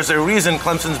 There is a reason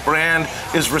Clemson's brand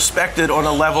is respected on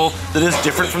a level that is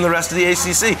different from the rest of the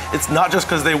ACC. It's not just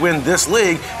because they win this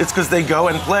league, it's because they go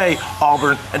and play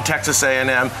Auburn and Texas A&M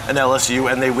and LSU,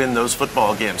 and they win those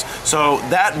football games. So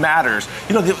that matters.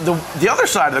 The other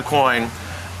side of the coin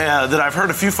that I've heard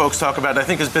a few folks talk about, and I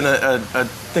think has been a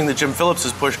thing that Jim Phillips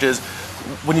has pushed, is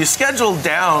when you schedule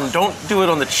down, don't do it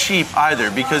on the cheap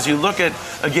either, because you look at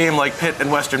a game like Pitt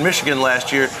and Western Michigan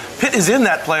last year. Pitt is in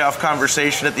that playoff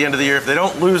conversation at the end of the year if they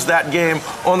don't lose that game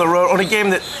on the road, on a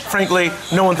game that, frankly,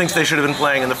 no one thinks they should have been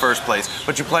playing in the first place.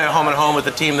 But you play a home-and-home with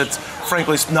a team that's,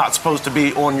 frankly, not supposed to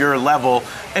be on your level,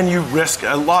 and you risk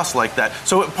a loss like that.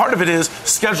 So part of it is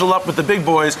schedule up with the big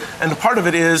boys, and part of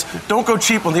it is don't go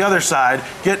cheap on the other side.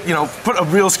 Put a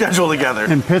real schedule together.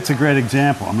 And Pitt's a great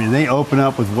example. I mean, they open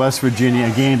up with West Virginia,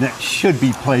 a game that should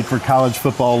be played for college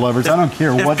football lovers. I don't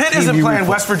care what team Pitt isn't playing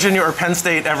West Virginia or Penn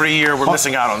State every year, we're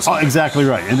missing out on something. Exactly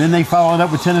right. And then they followed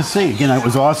up with Tennessee. Again, it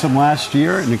was awesome last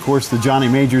year. And, of course, the Johnny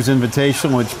Majors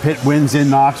Invitational, which Pitt wins in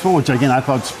Knoxville, which, again, I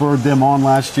thought spurred them on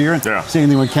last year. Same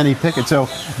thing with Kenny Pickett. So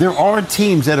there are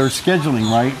teams that are scheduling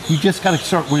right. You just got to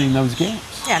start winning those games.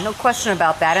 Yeah, no question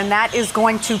about that. And that is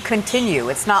going to continue.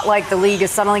 It's not like the league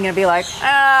is suddenly going to be like,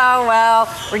 oh, well,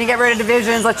 we're going to get rid of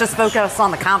divisions. Let's just focus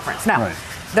on the conference. No. Right.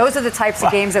 Those are the types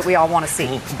of games that we all want to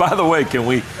see. By the way, can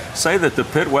we say that the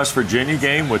Pitt West Virginia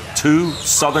game with 2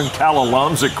 Southern Cal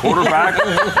alums at quarterback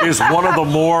is one of the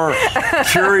more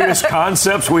curious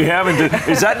concepts we have?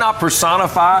 Is that not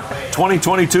personify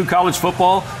 2022 college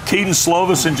football? Keaton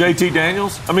Slovis and JT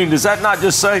Daniels? I mean, does that not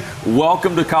just say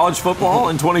welcome to college football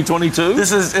in 2022?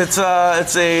 It's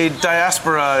a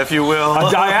diaspora, if you will.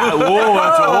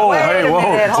 Whoa, hey,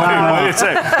 whoa. Wait a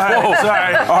second. Whoa,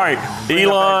 sorry. All right,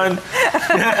 Elon,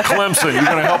 Clemson, you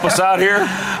going to help us out here?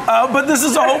 But this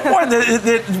is the whole point.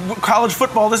 That college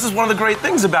football, this is one of the great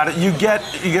things about it. You get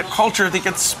culture that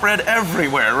gets spread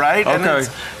everywhere, right? Okay.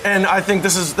 And I think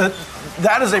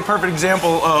that is a perfect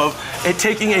example of it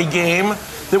taking a game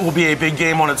that will be a big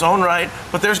game on its own right,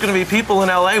 but there's going to be people in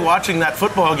LA watching that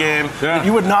football game that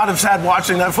you would not have had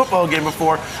watching that football game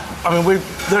before. I mean,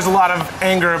 there's a lot of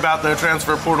anger about the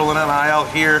transfer portal and NIL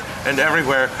here and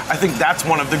everywhere. I think that's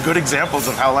one of the good examples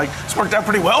of how it's worked out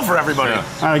pretty well for everybody. Yeah.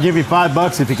 I'll give you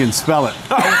 $5 if you can spell it.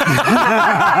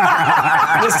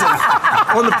 Listen,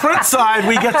 on the print side,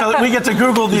 we get to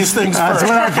Google these things first. That's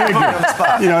what I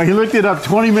figured. He looked it up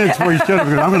 20 minutes before he showed up.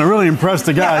 I'm going to really impress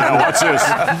the guy. Now watch this.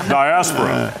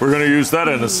 Diaspora. We're going to use that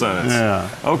in a sentence. Yeah.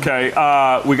 Okay.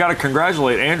 We got to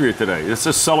congratulate Andrea today. It's a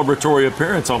celebratory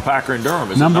appearance on Packer and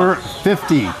Durham. Number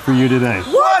 50 for you today.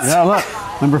 What? Yeah, look.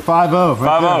 Number 50.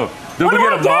 50. Did we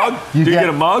get a mug? Did you get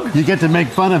a mug? You get to make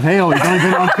fun of Hale. He's only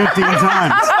been on 15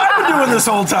 times. I've been doing this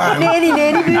whole time. Nanny.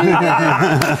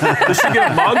 Did she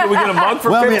get a mug? Did we get a mug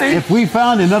for 50? Well, if we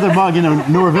found another mug,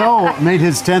 Norvell made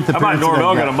his 10th appearance. How about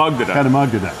Norvell got a mug today? Got a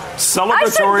mug today.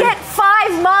 Celebratory. I should get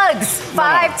 5 mugs.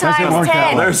 5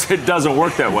 times 10. It doesn't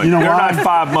work that way. You know They're why? not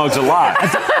 5 mugs a lot.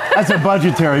 That's a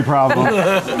budgetary problem.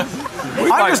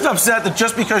 I'm just upset that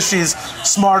just because she's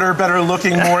smarter, better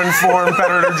looking, more informed,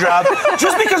 better at her job,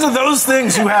 just because of those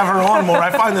things you have her on more,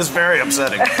 I find this very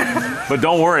upsetting. But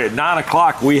don't worry, at 9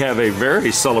 o'clock we have a very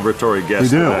celebratory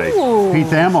guest today. Ooh. Pete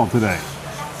Thamel today.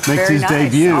 Makes Very his nice.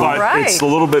 debut. All But right. it's a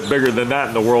little bit bigger than that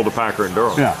in the world of Packer and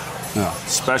Durham. Yeah.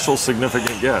 Special,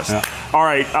 significant guest. Yeah. All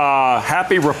right,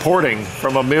 happy reporting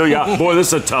from Amelia. Boy,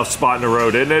 this is a tough spot in the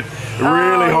road, isn't it?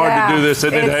 Really hard to do this,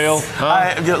 isn't it, Hale?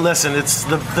 Listen, it's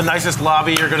the nicest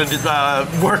lobby you're going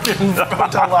to work in,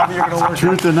 hotel lobby you're going to work in.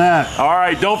 Truth in that. All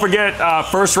right, don't forget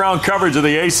first round coverage of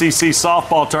the ACC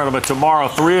softball tournament tomorrow,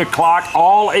 3 o'clock.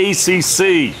 All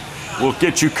ACC will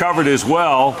get you covered as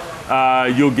well.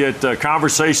 You'll get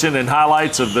conversation and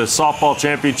highlights of the softball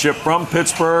championship from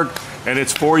Pittsburgh, and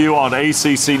it's for you on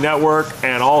ACC Network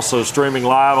and also streaming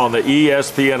live on the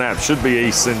ESPN app. Should be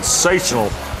a sensational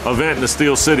event in the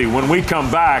Steel City. When we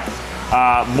come back,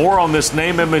 more on this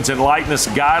name, image, and likeness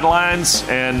guidelines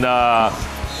and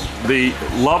the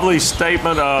lovely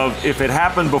statement of if it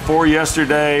happened before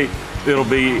yesterday, it'll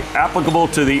be applicable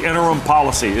to the interim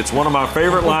policy. It's one of my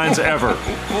favorite lines ever.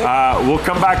 We'll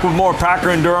come back with more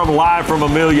Packer and Durham live from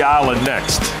Amelia Island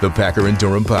next. The Packer and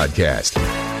Durham Podcast.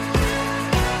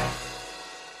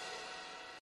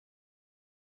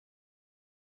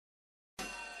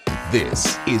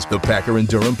 This is the Packer and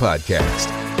Durham Podcast.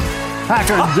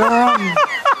 Packer and Durham.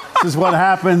 This is what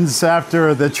happens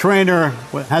after the trainer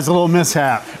has a little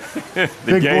mishap.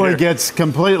 Big boy gets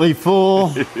completely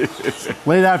full.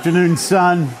 Late afternoon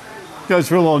sun. Goes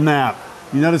for a little nap.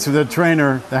 You notice with the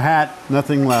trainer, the hat,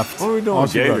 nothing left. What are we doing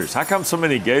with gators? How come so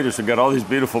many gators? We've got all these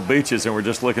beautiful beaches and we're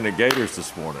just looking at gators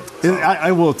this morning.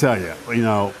 I will tell you,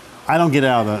 I don't get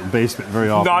out of the basement very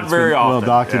often. Not very often.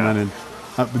 Well documented. Yeah.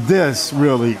 But this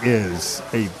really is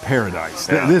a paradise.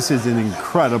 Yeah. This is an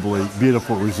incredibly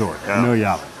beautiful resort. Amelia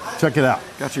Island. Check it out.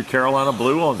 Got your Carolina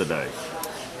blue on today.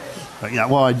 Yeah,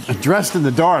 well, I dressed in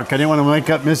the dark. I didn't want to wake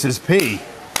up Mrs. P.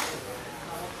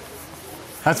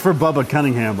 That's for Bubba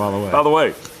Cunningham, by the way. By the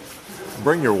way,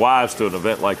 bring your wives to an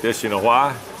event like this. You know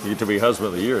why? You get to be husband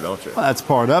of the year, don't you? Well, that's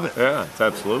part of it. Yeah, it's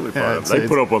absolutely part of it. They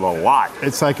put up with a lot.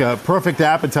 It's like a perfect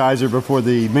appetizer before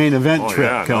the main event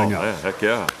trip coming up. Yeah, heck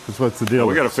yeah. That's what's the deal.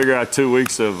 We got to figure out 2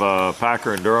 weeks of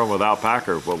Packer and Durham without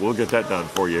Packer, but we'll get that done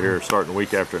for you here starting the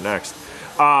week after next.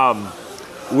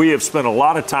 We have spent a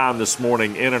lot of time this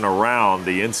morning in and around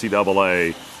the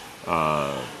NCAA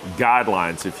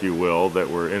guidelines, if you will, that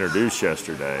were introduced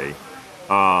yesterday.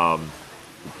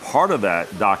 Part of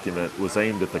that document was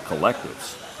aimed at the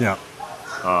collectives. Yeah.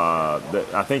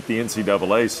 I think the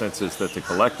NCAA senses that the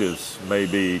collectives may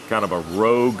be kind of a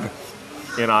rogue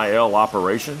NIL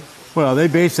operation. Well, they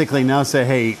basically now say,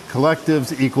 hey,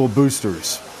 collectives equal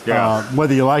boosters. Yeah.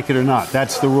 Whether you like it or not,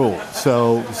 that's the rule.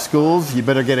 So schools, you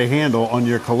better get a handle on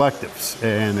your collectives.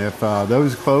 And if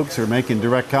those folks are making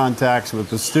direct contacts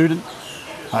with the student,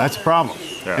 that's a problem.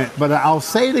 Yeah. But I'll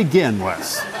say it again,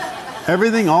 Wes.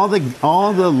 Everything, all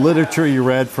the literature you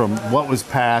read from what was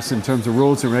passed in terms of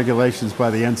rules and regulations by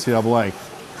the NCAA,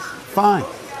 fine,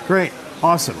 great,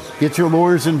 awesome. Get your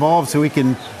lawyers involved so we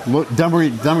can dumber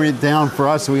it down for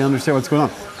us so we understand what's going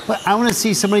on. But I want to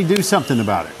see somebody do something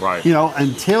about it. Right.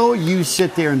 Until you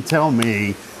sit there and tell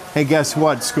me, hey, guess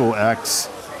what, School X,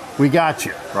 we got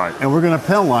you. Right. And we're going to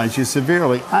penalize you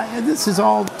severely. This is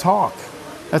all talk.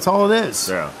 That's all it is.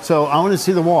 Yeah. So I want to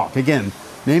see the walk. Again,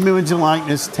 name, image, and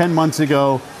likeness, 10 months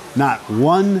ago, not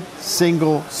one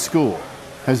single school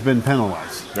has been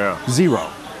penalized. Yeah. 0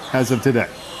 as of today.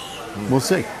 We'll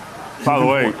see. By the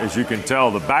way, as you can tell,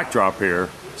 the backdrop here,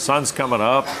 sun's coming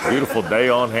up, beautiful day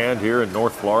on hand here in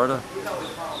North Florida.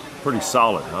 Pretty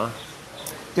solid, huh?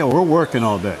 Yeah, we're working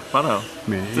all day. I know. I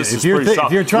mean, This if is you're pretty solid.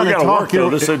 if you're trying We to gotta talk work, though.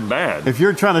 This isn't bad. If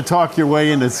you're trying to talk your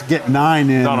way into get 9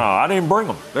 in, No, I didn't bring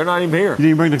them. They're not even here. You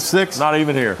didn't bring the 6? Not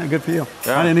even here. Hey, good for you.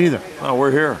 Yeah. I didn't either. No,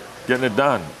 we're here, getting it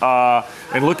done.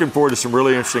 And looking forward to some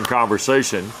really interesting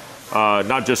conversation.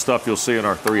 Not just stuff you'll see in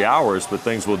our 3 hours, but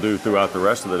things we'll do throughout the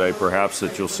rest of the day, perhaps,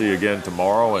 that you'll see again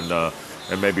tomorrow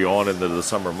and maybe on into the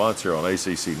summer months here on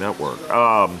ACC Network.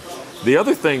 The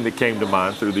other thing that came to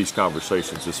mind through these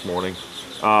conversations this morning,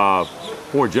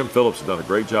 Jim Phillips has done a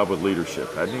great job with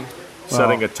leadership, hasn't he?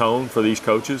 Setting a tone for these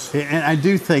coaches. And I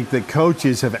do think that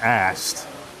coaches have asked,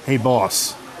 hey,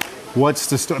 boss, what's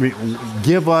the story? I mean,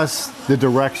 give us the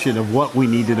direction of what we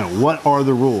need to know. What are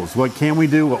the rules? What can we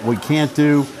do? What we can't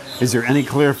do? Is there any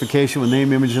clarification with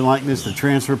name, image, and likeness, the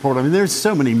transfer portal? I mean, there's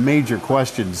so many major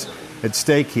questions at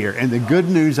stake here. And the good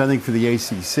news, I think, for the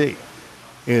ACC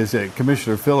is that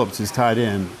Commissioner Phillips is tied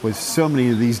in with so many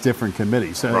of these different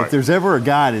committees. So Right. if there's ever a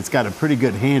guy that's got a pretty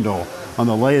good handle on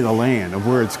the lay of the land of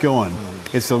where it's going,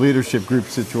 it's the leadership group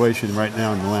situation right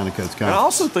now in the Atlantic Coast Conference. And I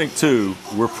also think, too,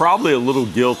 we're probably a little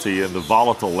guilty in the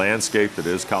volatile landscape that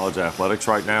is college athletics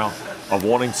right now of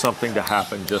wanting something to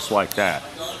happen just like that.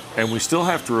 And we still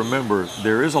have to remember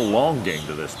there is a long game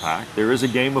to this, Pac. There is a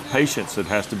game of patience that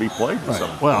has to be played.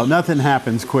 Well, nothing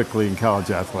happens quickly in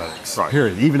college athletics, Right.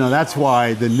 period. Even though that's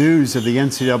why the news of the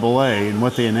NCAA and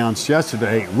what they announced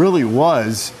yesterday really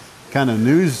was kind of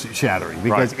news shattering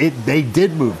because they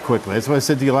did move quickly. That's what I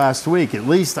said to you last week. At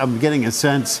least I'm getting a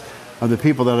sense of the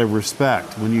people that I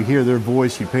respect. When you hear their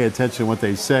voice, you pay attention to what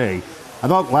they say. I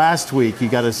thought last week you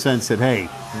got a sense that, hey,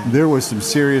 there was some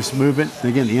serious movement. And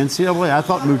again, the NCAA, I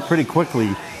thought, moved pretty quickly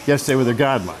yesterday with their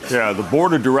guidelines. Yeah, the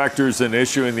board of directors in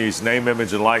issuing these name,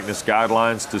 image, and likeness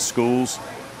guidelines to schools,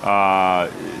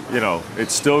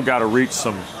 it's still got to reach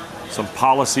some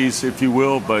policies, if you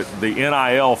will, but the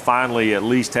NIL finally at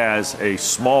least has a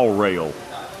small rail,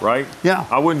 right? Yeah.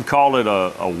 I wouldn't call it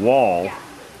a wall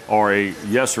or a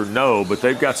yes or no, but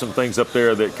they've got some things up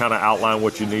there that kind of outline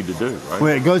what you need to do, right?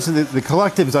 When it goes to the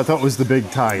collectives, I thought was the big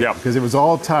tie-in because it was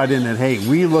all tied in that, hey,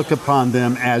 we look upon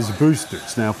them as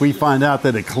boosters. Now, if we find out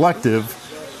that a collective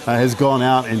has gone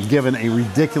out and given a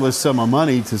ridiculous sum of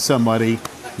money to somebody,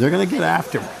 they're going to get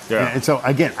after it. Yeah. And so,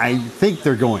 again, I think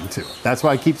they're going to. That's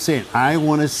why I keep saying I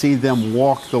want to see them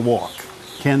walk the walk.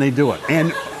 Can they do it?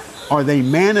 And are they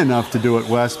man enough to do it,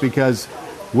 Wes? Because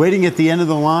waiting at the end of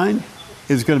the line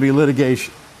is going to be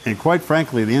litigation. And quite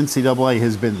frankly, the NCAA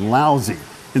has been lousy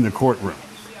in the courtroom.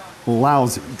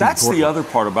 Lousy. That's the other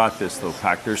part about this, though,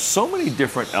 Pac. There's so many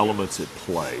different elements at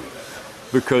play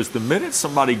because the minute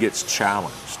somebody gets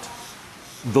challenged,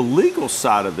 the legal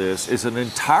side of this is an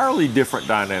entirely different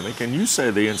dynamic. And you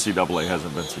say the NCAA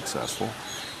hasn't been successful.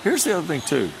 Here's the other thing,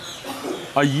 too.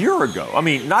 A year ago, I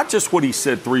mean, not just what he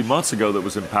said 3 months ago that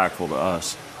was impactful to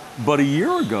us, but a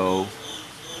year ago,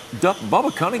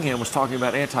 Bubba Cunningham was talking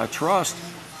about antitrust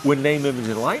when name, image,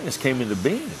 and likeness came into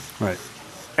being. Right.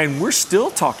 And we're still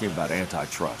talking about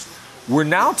antitrust. We're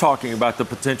now talking about the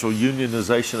potential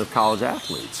unionization of college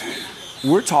athletes.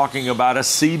 We're talking about a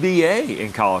CBA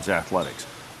in college athletics.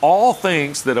 All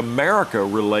things that America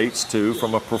relates to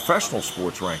from a professional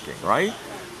sports ranking, right?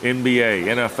 NBA,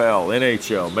 NFL,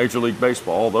 NHL, Major League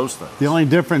Baseball, all those things. The only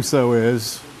difference, though,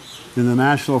 is in the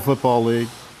National Football League,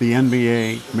 the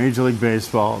NBA, Major League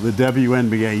Baseball, the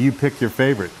WNBA, you pick your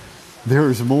favorite.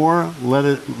 There's more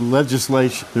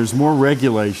legislation, there's more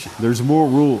regulation, there's more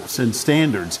rules and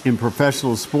standards in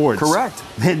professional sports. Correct.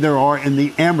 Than there are in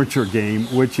the amateur game,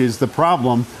 which is the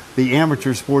problem the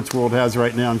amateur sports world has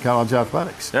right now in college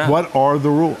athletics. Yeah. What are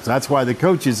the rules? That's why the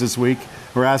coaches this week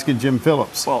were asking Jim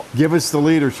Phillips, give us the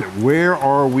leadership. Where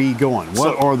are we going?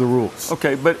 What are the rules?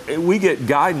 Okay, but we get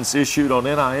guidance issued on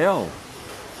NIL.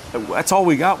 That's all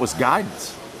we got was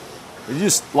guidance. It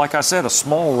just, like I said, a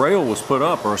small rail was put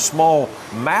up, or a small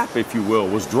map, if you will,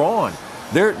 was drawn.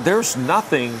 There's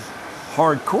nothing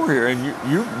hardcore here.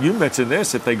 And you mentioned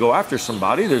this. If they go after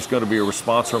somebody, there's going to be a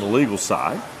response from the legal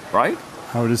side, right?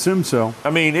 I would assume so. I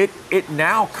mean, it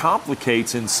now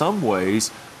complicates in some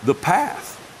ways the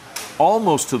path,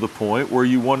 almost to the point where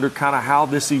you wonder kind of how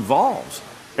this evolves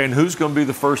and who's going to be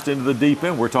the first into the deep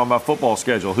end. We're talking about football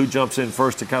schedule. Who jumps in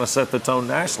first to kind of set the tone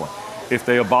nationally? If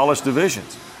they abolish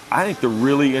divisions. I think the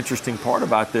really interesting part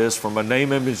about this from a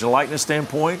name, image, and likeness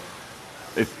standpoint,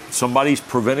 if somebody's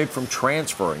prevented from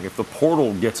transferring, if the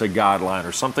portal gets a guideline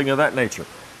or something of that nature,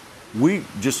 we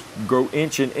just grow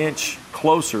inch and inch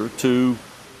closer to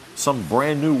some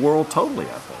brand new world totally,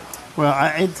 I think. Well,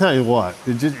 I tell you what,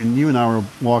 and you and I were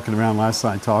walking around last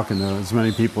night talking to as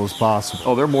many people as possible.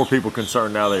 Oh, there are more people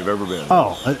concerned now than they've ever been.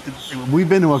 Oh, we've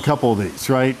been to a couple of these,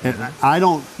 right? And I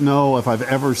don't know if I've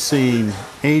ever seen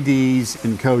ADs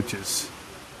and coaches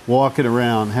walking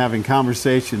around having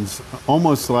conversations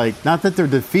almost like, not that they're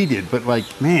defeated, but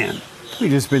like, man,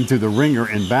 we've just been through the ringer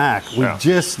and back. We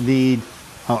just need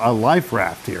a life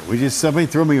raft here. We just, somebody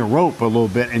throw me a rope a little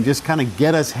bit and just kind of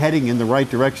get us heading in the right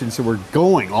direction so we're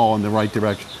going all in the right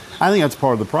direction. I think that's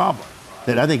part of the problem.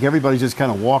 That I think everybody's just kind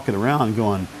of walking around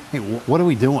going, hey, what are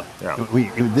we doing? Yeah.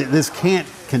 This can't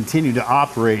continue to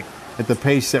operate at the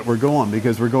pace that we're going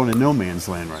because we're going in no man's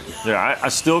land right now. Yeah, I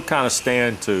still kind of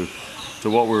stand to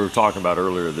what we were talking about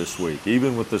earlier this week,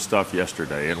 even with the stuff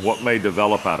yesterday and what may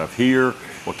develop out of here,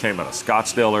 what came out of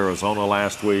Scottsdale, Arizona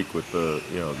last week with the,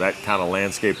 that kind of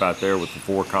landscape out there with the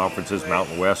 4 conferences.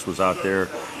 Mountain West was out there,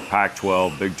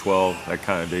 Pac-12, Big 12, that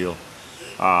kind of deal.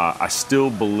 I still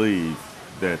believe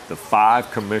that the 5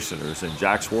 commissioners and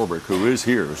Jack Swarbrick, who is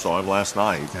here, saw him last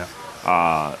night,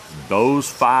 those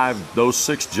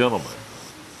 6 gentlemen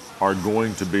are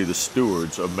going to be the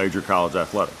stewards of major college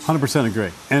athletics. 100%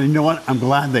 agree. And you know what? I'm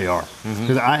glad they are.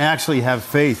 Because I actually have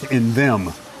faith in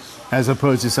them as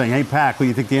opposed to saying, hey, Pac, well,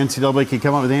 you think the NCAA can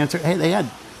come up with the answer? Hey, they had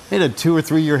a 2 or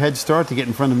 3 year head start to get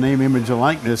in front of name, image, and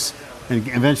likeness and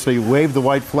eventually waved the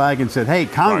white flag and said, hey,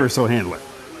 Congress will handle it.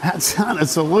 That's not a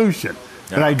solution.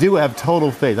 Yeah. But I do have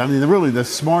total faith. I mean, really, the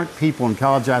smart people in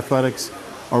college athletics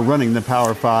are running the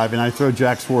Power 5, and I throw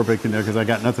Jack Swarbrick in there because I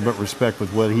got nothing but respect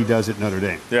with what he does at Notre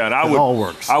Dame. Yeah, and it all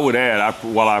works. I would add,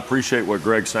 while I appreciate what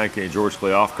Greg Sankey and George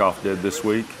Kliavkoff did this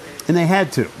week. And they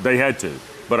had to. They had to.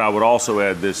 But I would also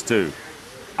add this, too.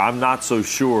 I'm not so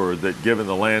sure that given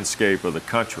the landscape of the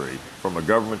country, from a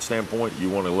government standpoint, you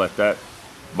want to let that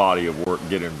body of work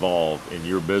get involved in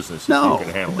your business if you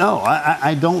can handle it. No,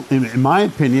 I don't. In my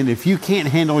opinion, if you can't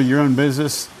handle your own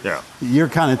business, you're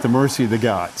kind of at the mercy of the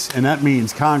gods. And that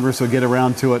means Congress will get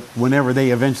around to it whenever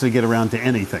they eventually get around to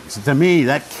anything. So to me,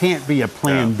 that can't be a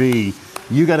plan B.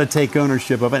 You got to take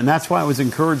ownership of it. And that's why I was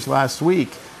encouraged last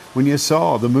week when you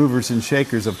saw the movers and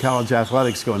shakers of college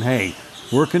athletics going, hey,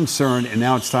 we're concerned, and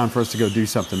now it's time for us to go do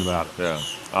something about it. Yeah.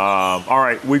 All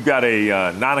right, we've got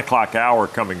a 9 o'clock hour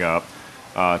coming up.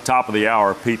 Top of the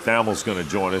hour, Pete Thamel's going to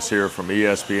join us here from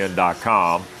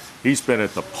ESPN.com. He's been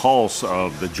at the pulse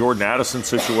of the Jordan Addison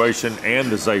situation and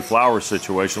the Zay Flowers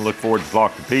situation. Look forward to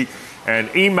talking to Pete. And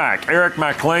Eric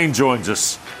McLean joins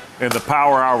us in the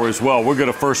Power Hour as well. We're going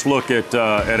to first look at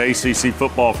ACC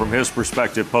football from his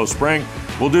perspective post-spring.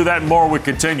 We'll do that and more. We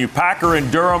continue. Packer and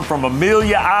Durham from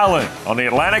Amelia Island on the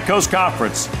Atlantic Coast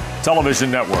Conference Television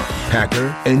Network. Packer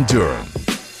and Durham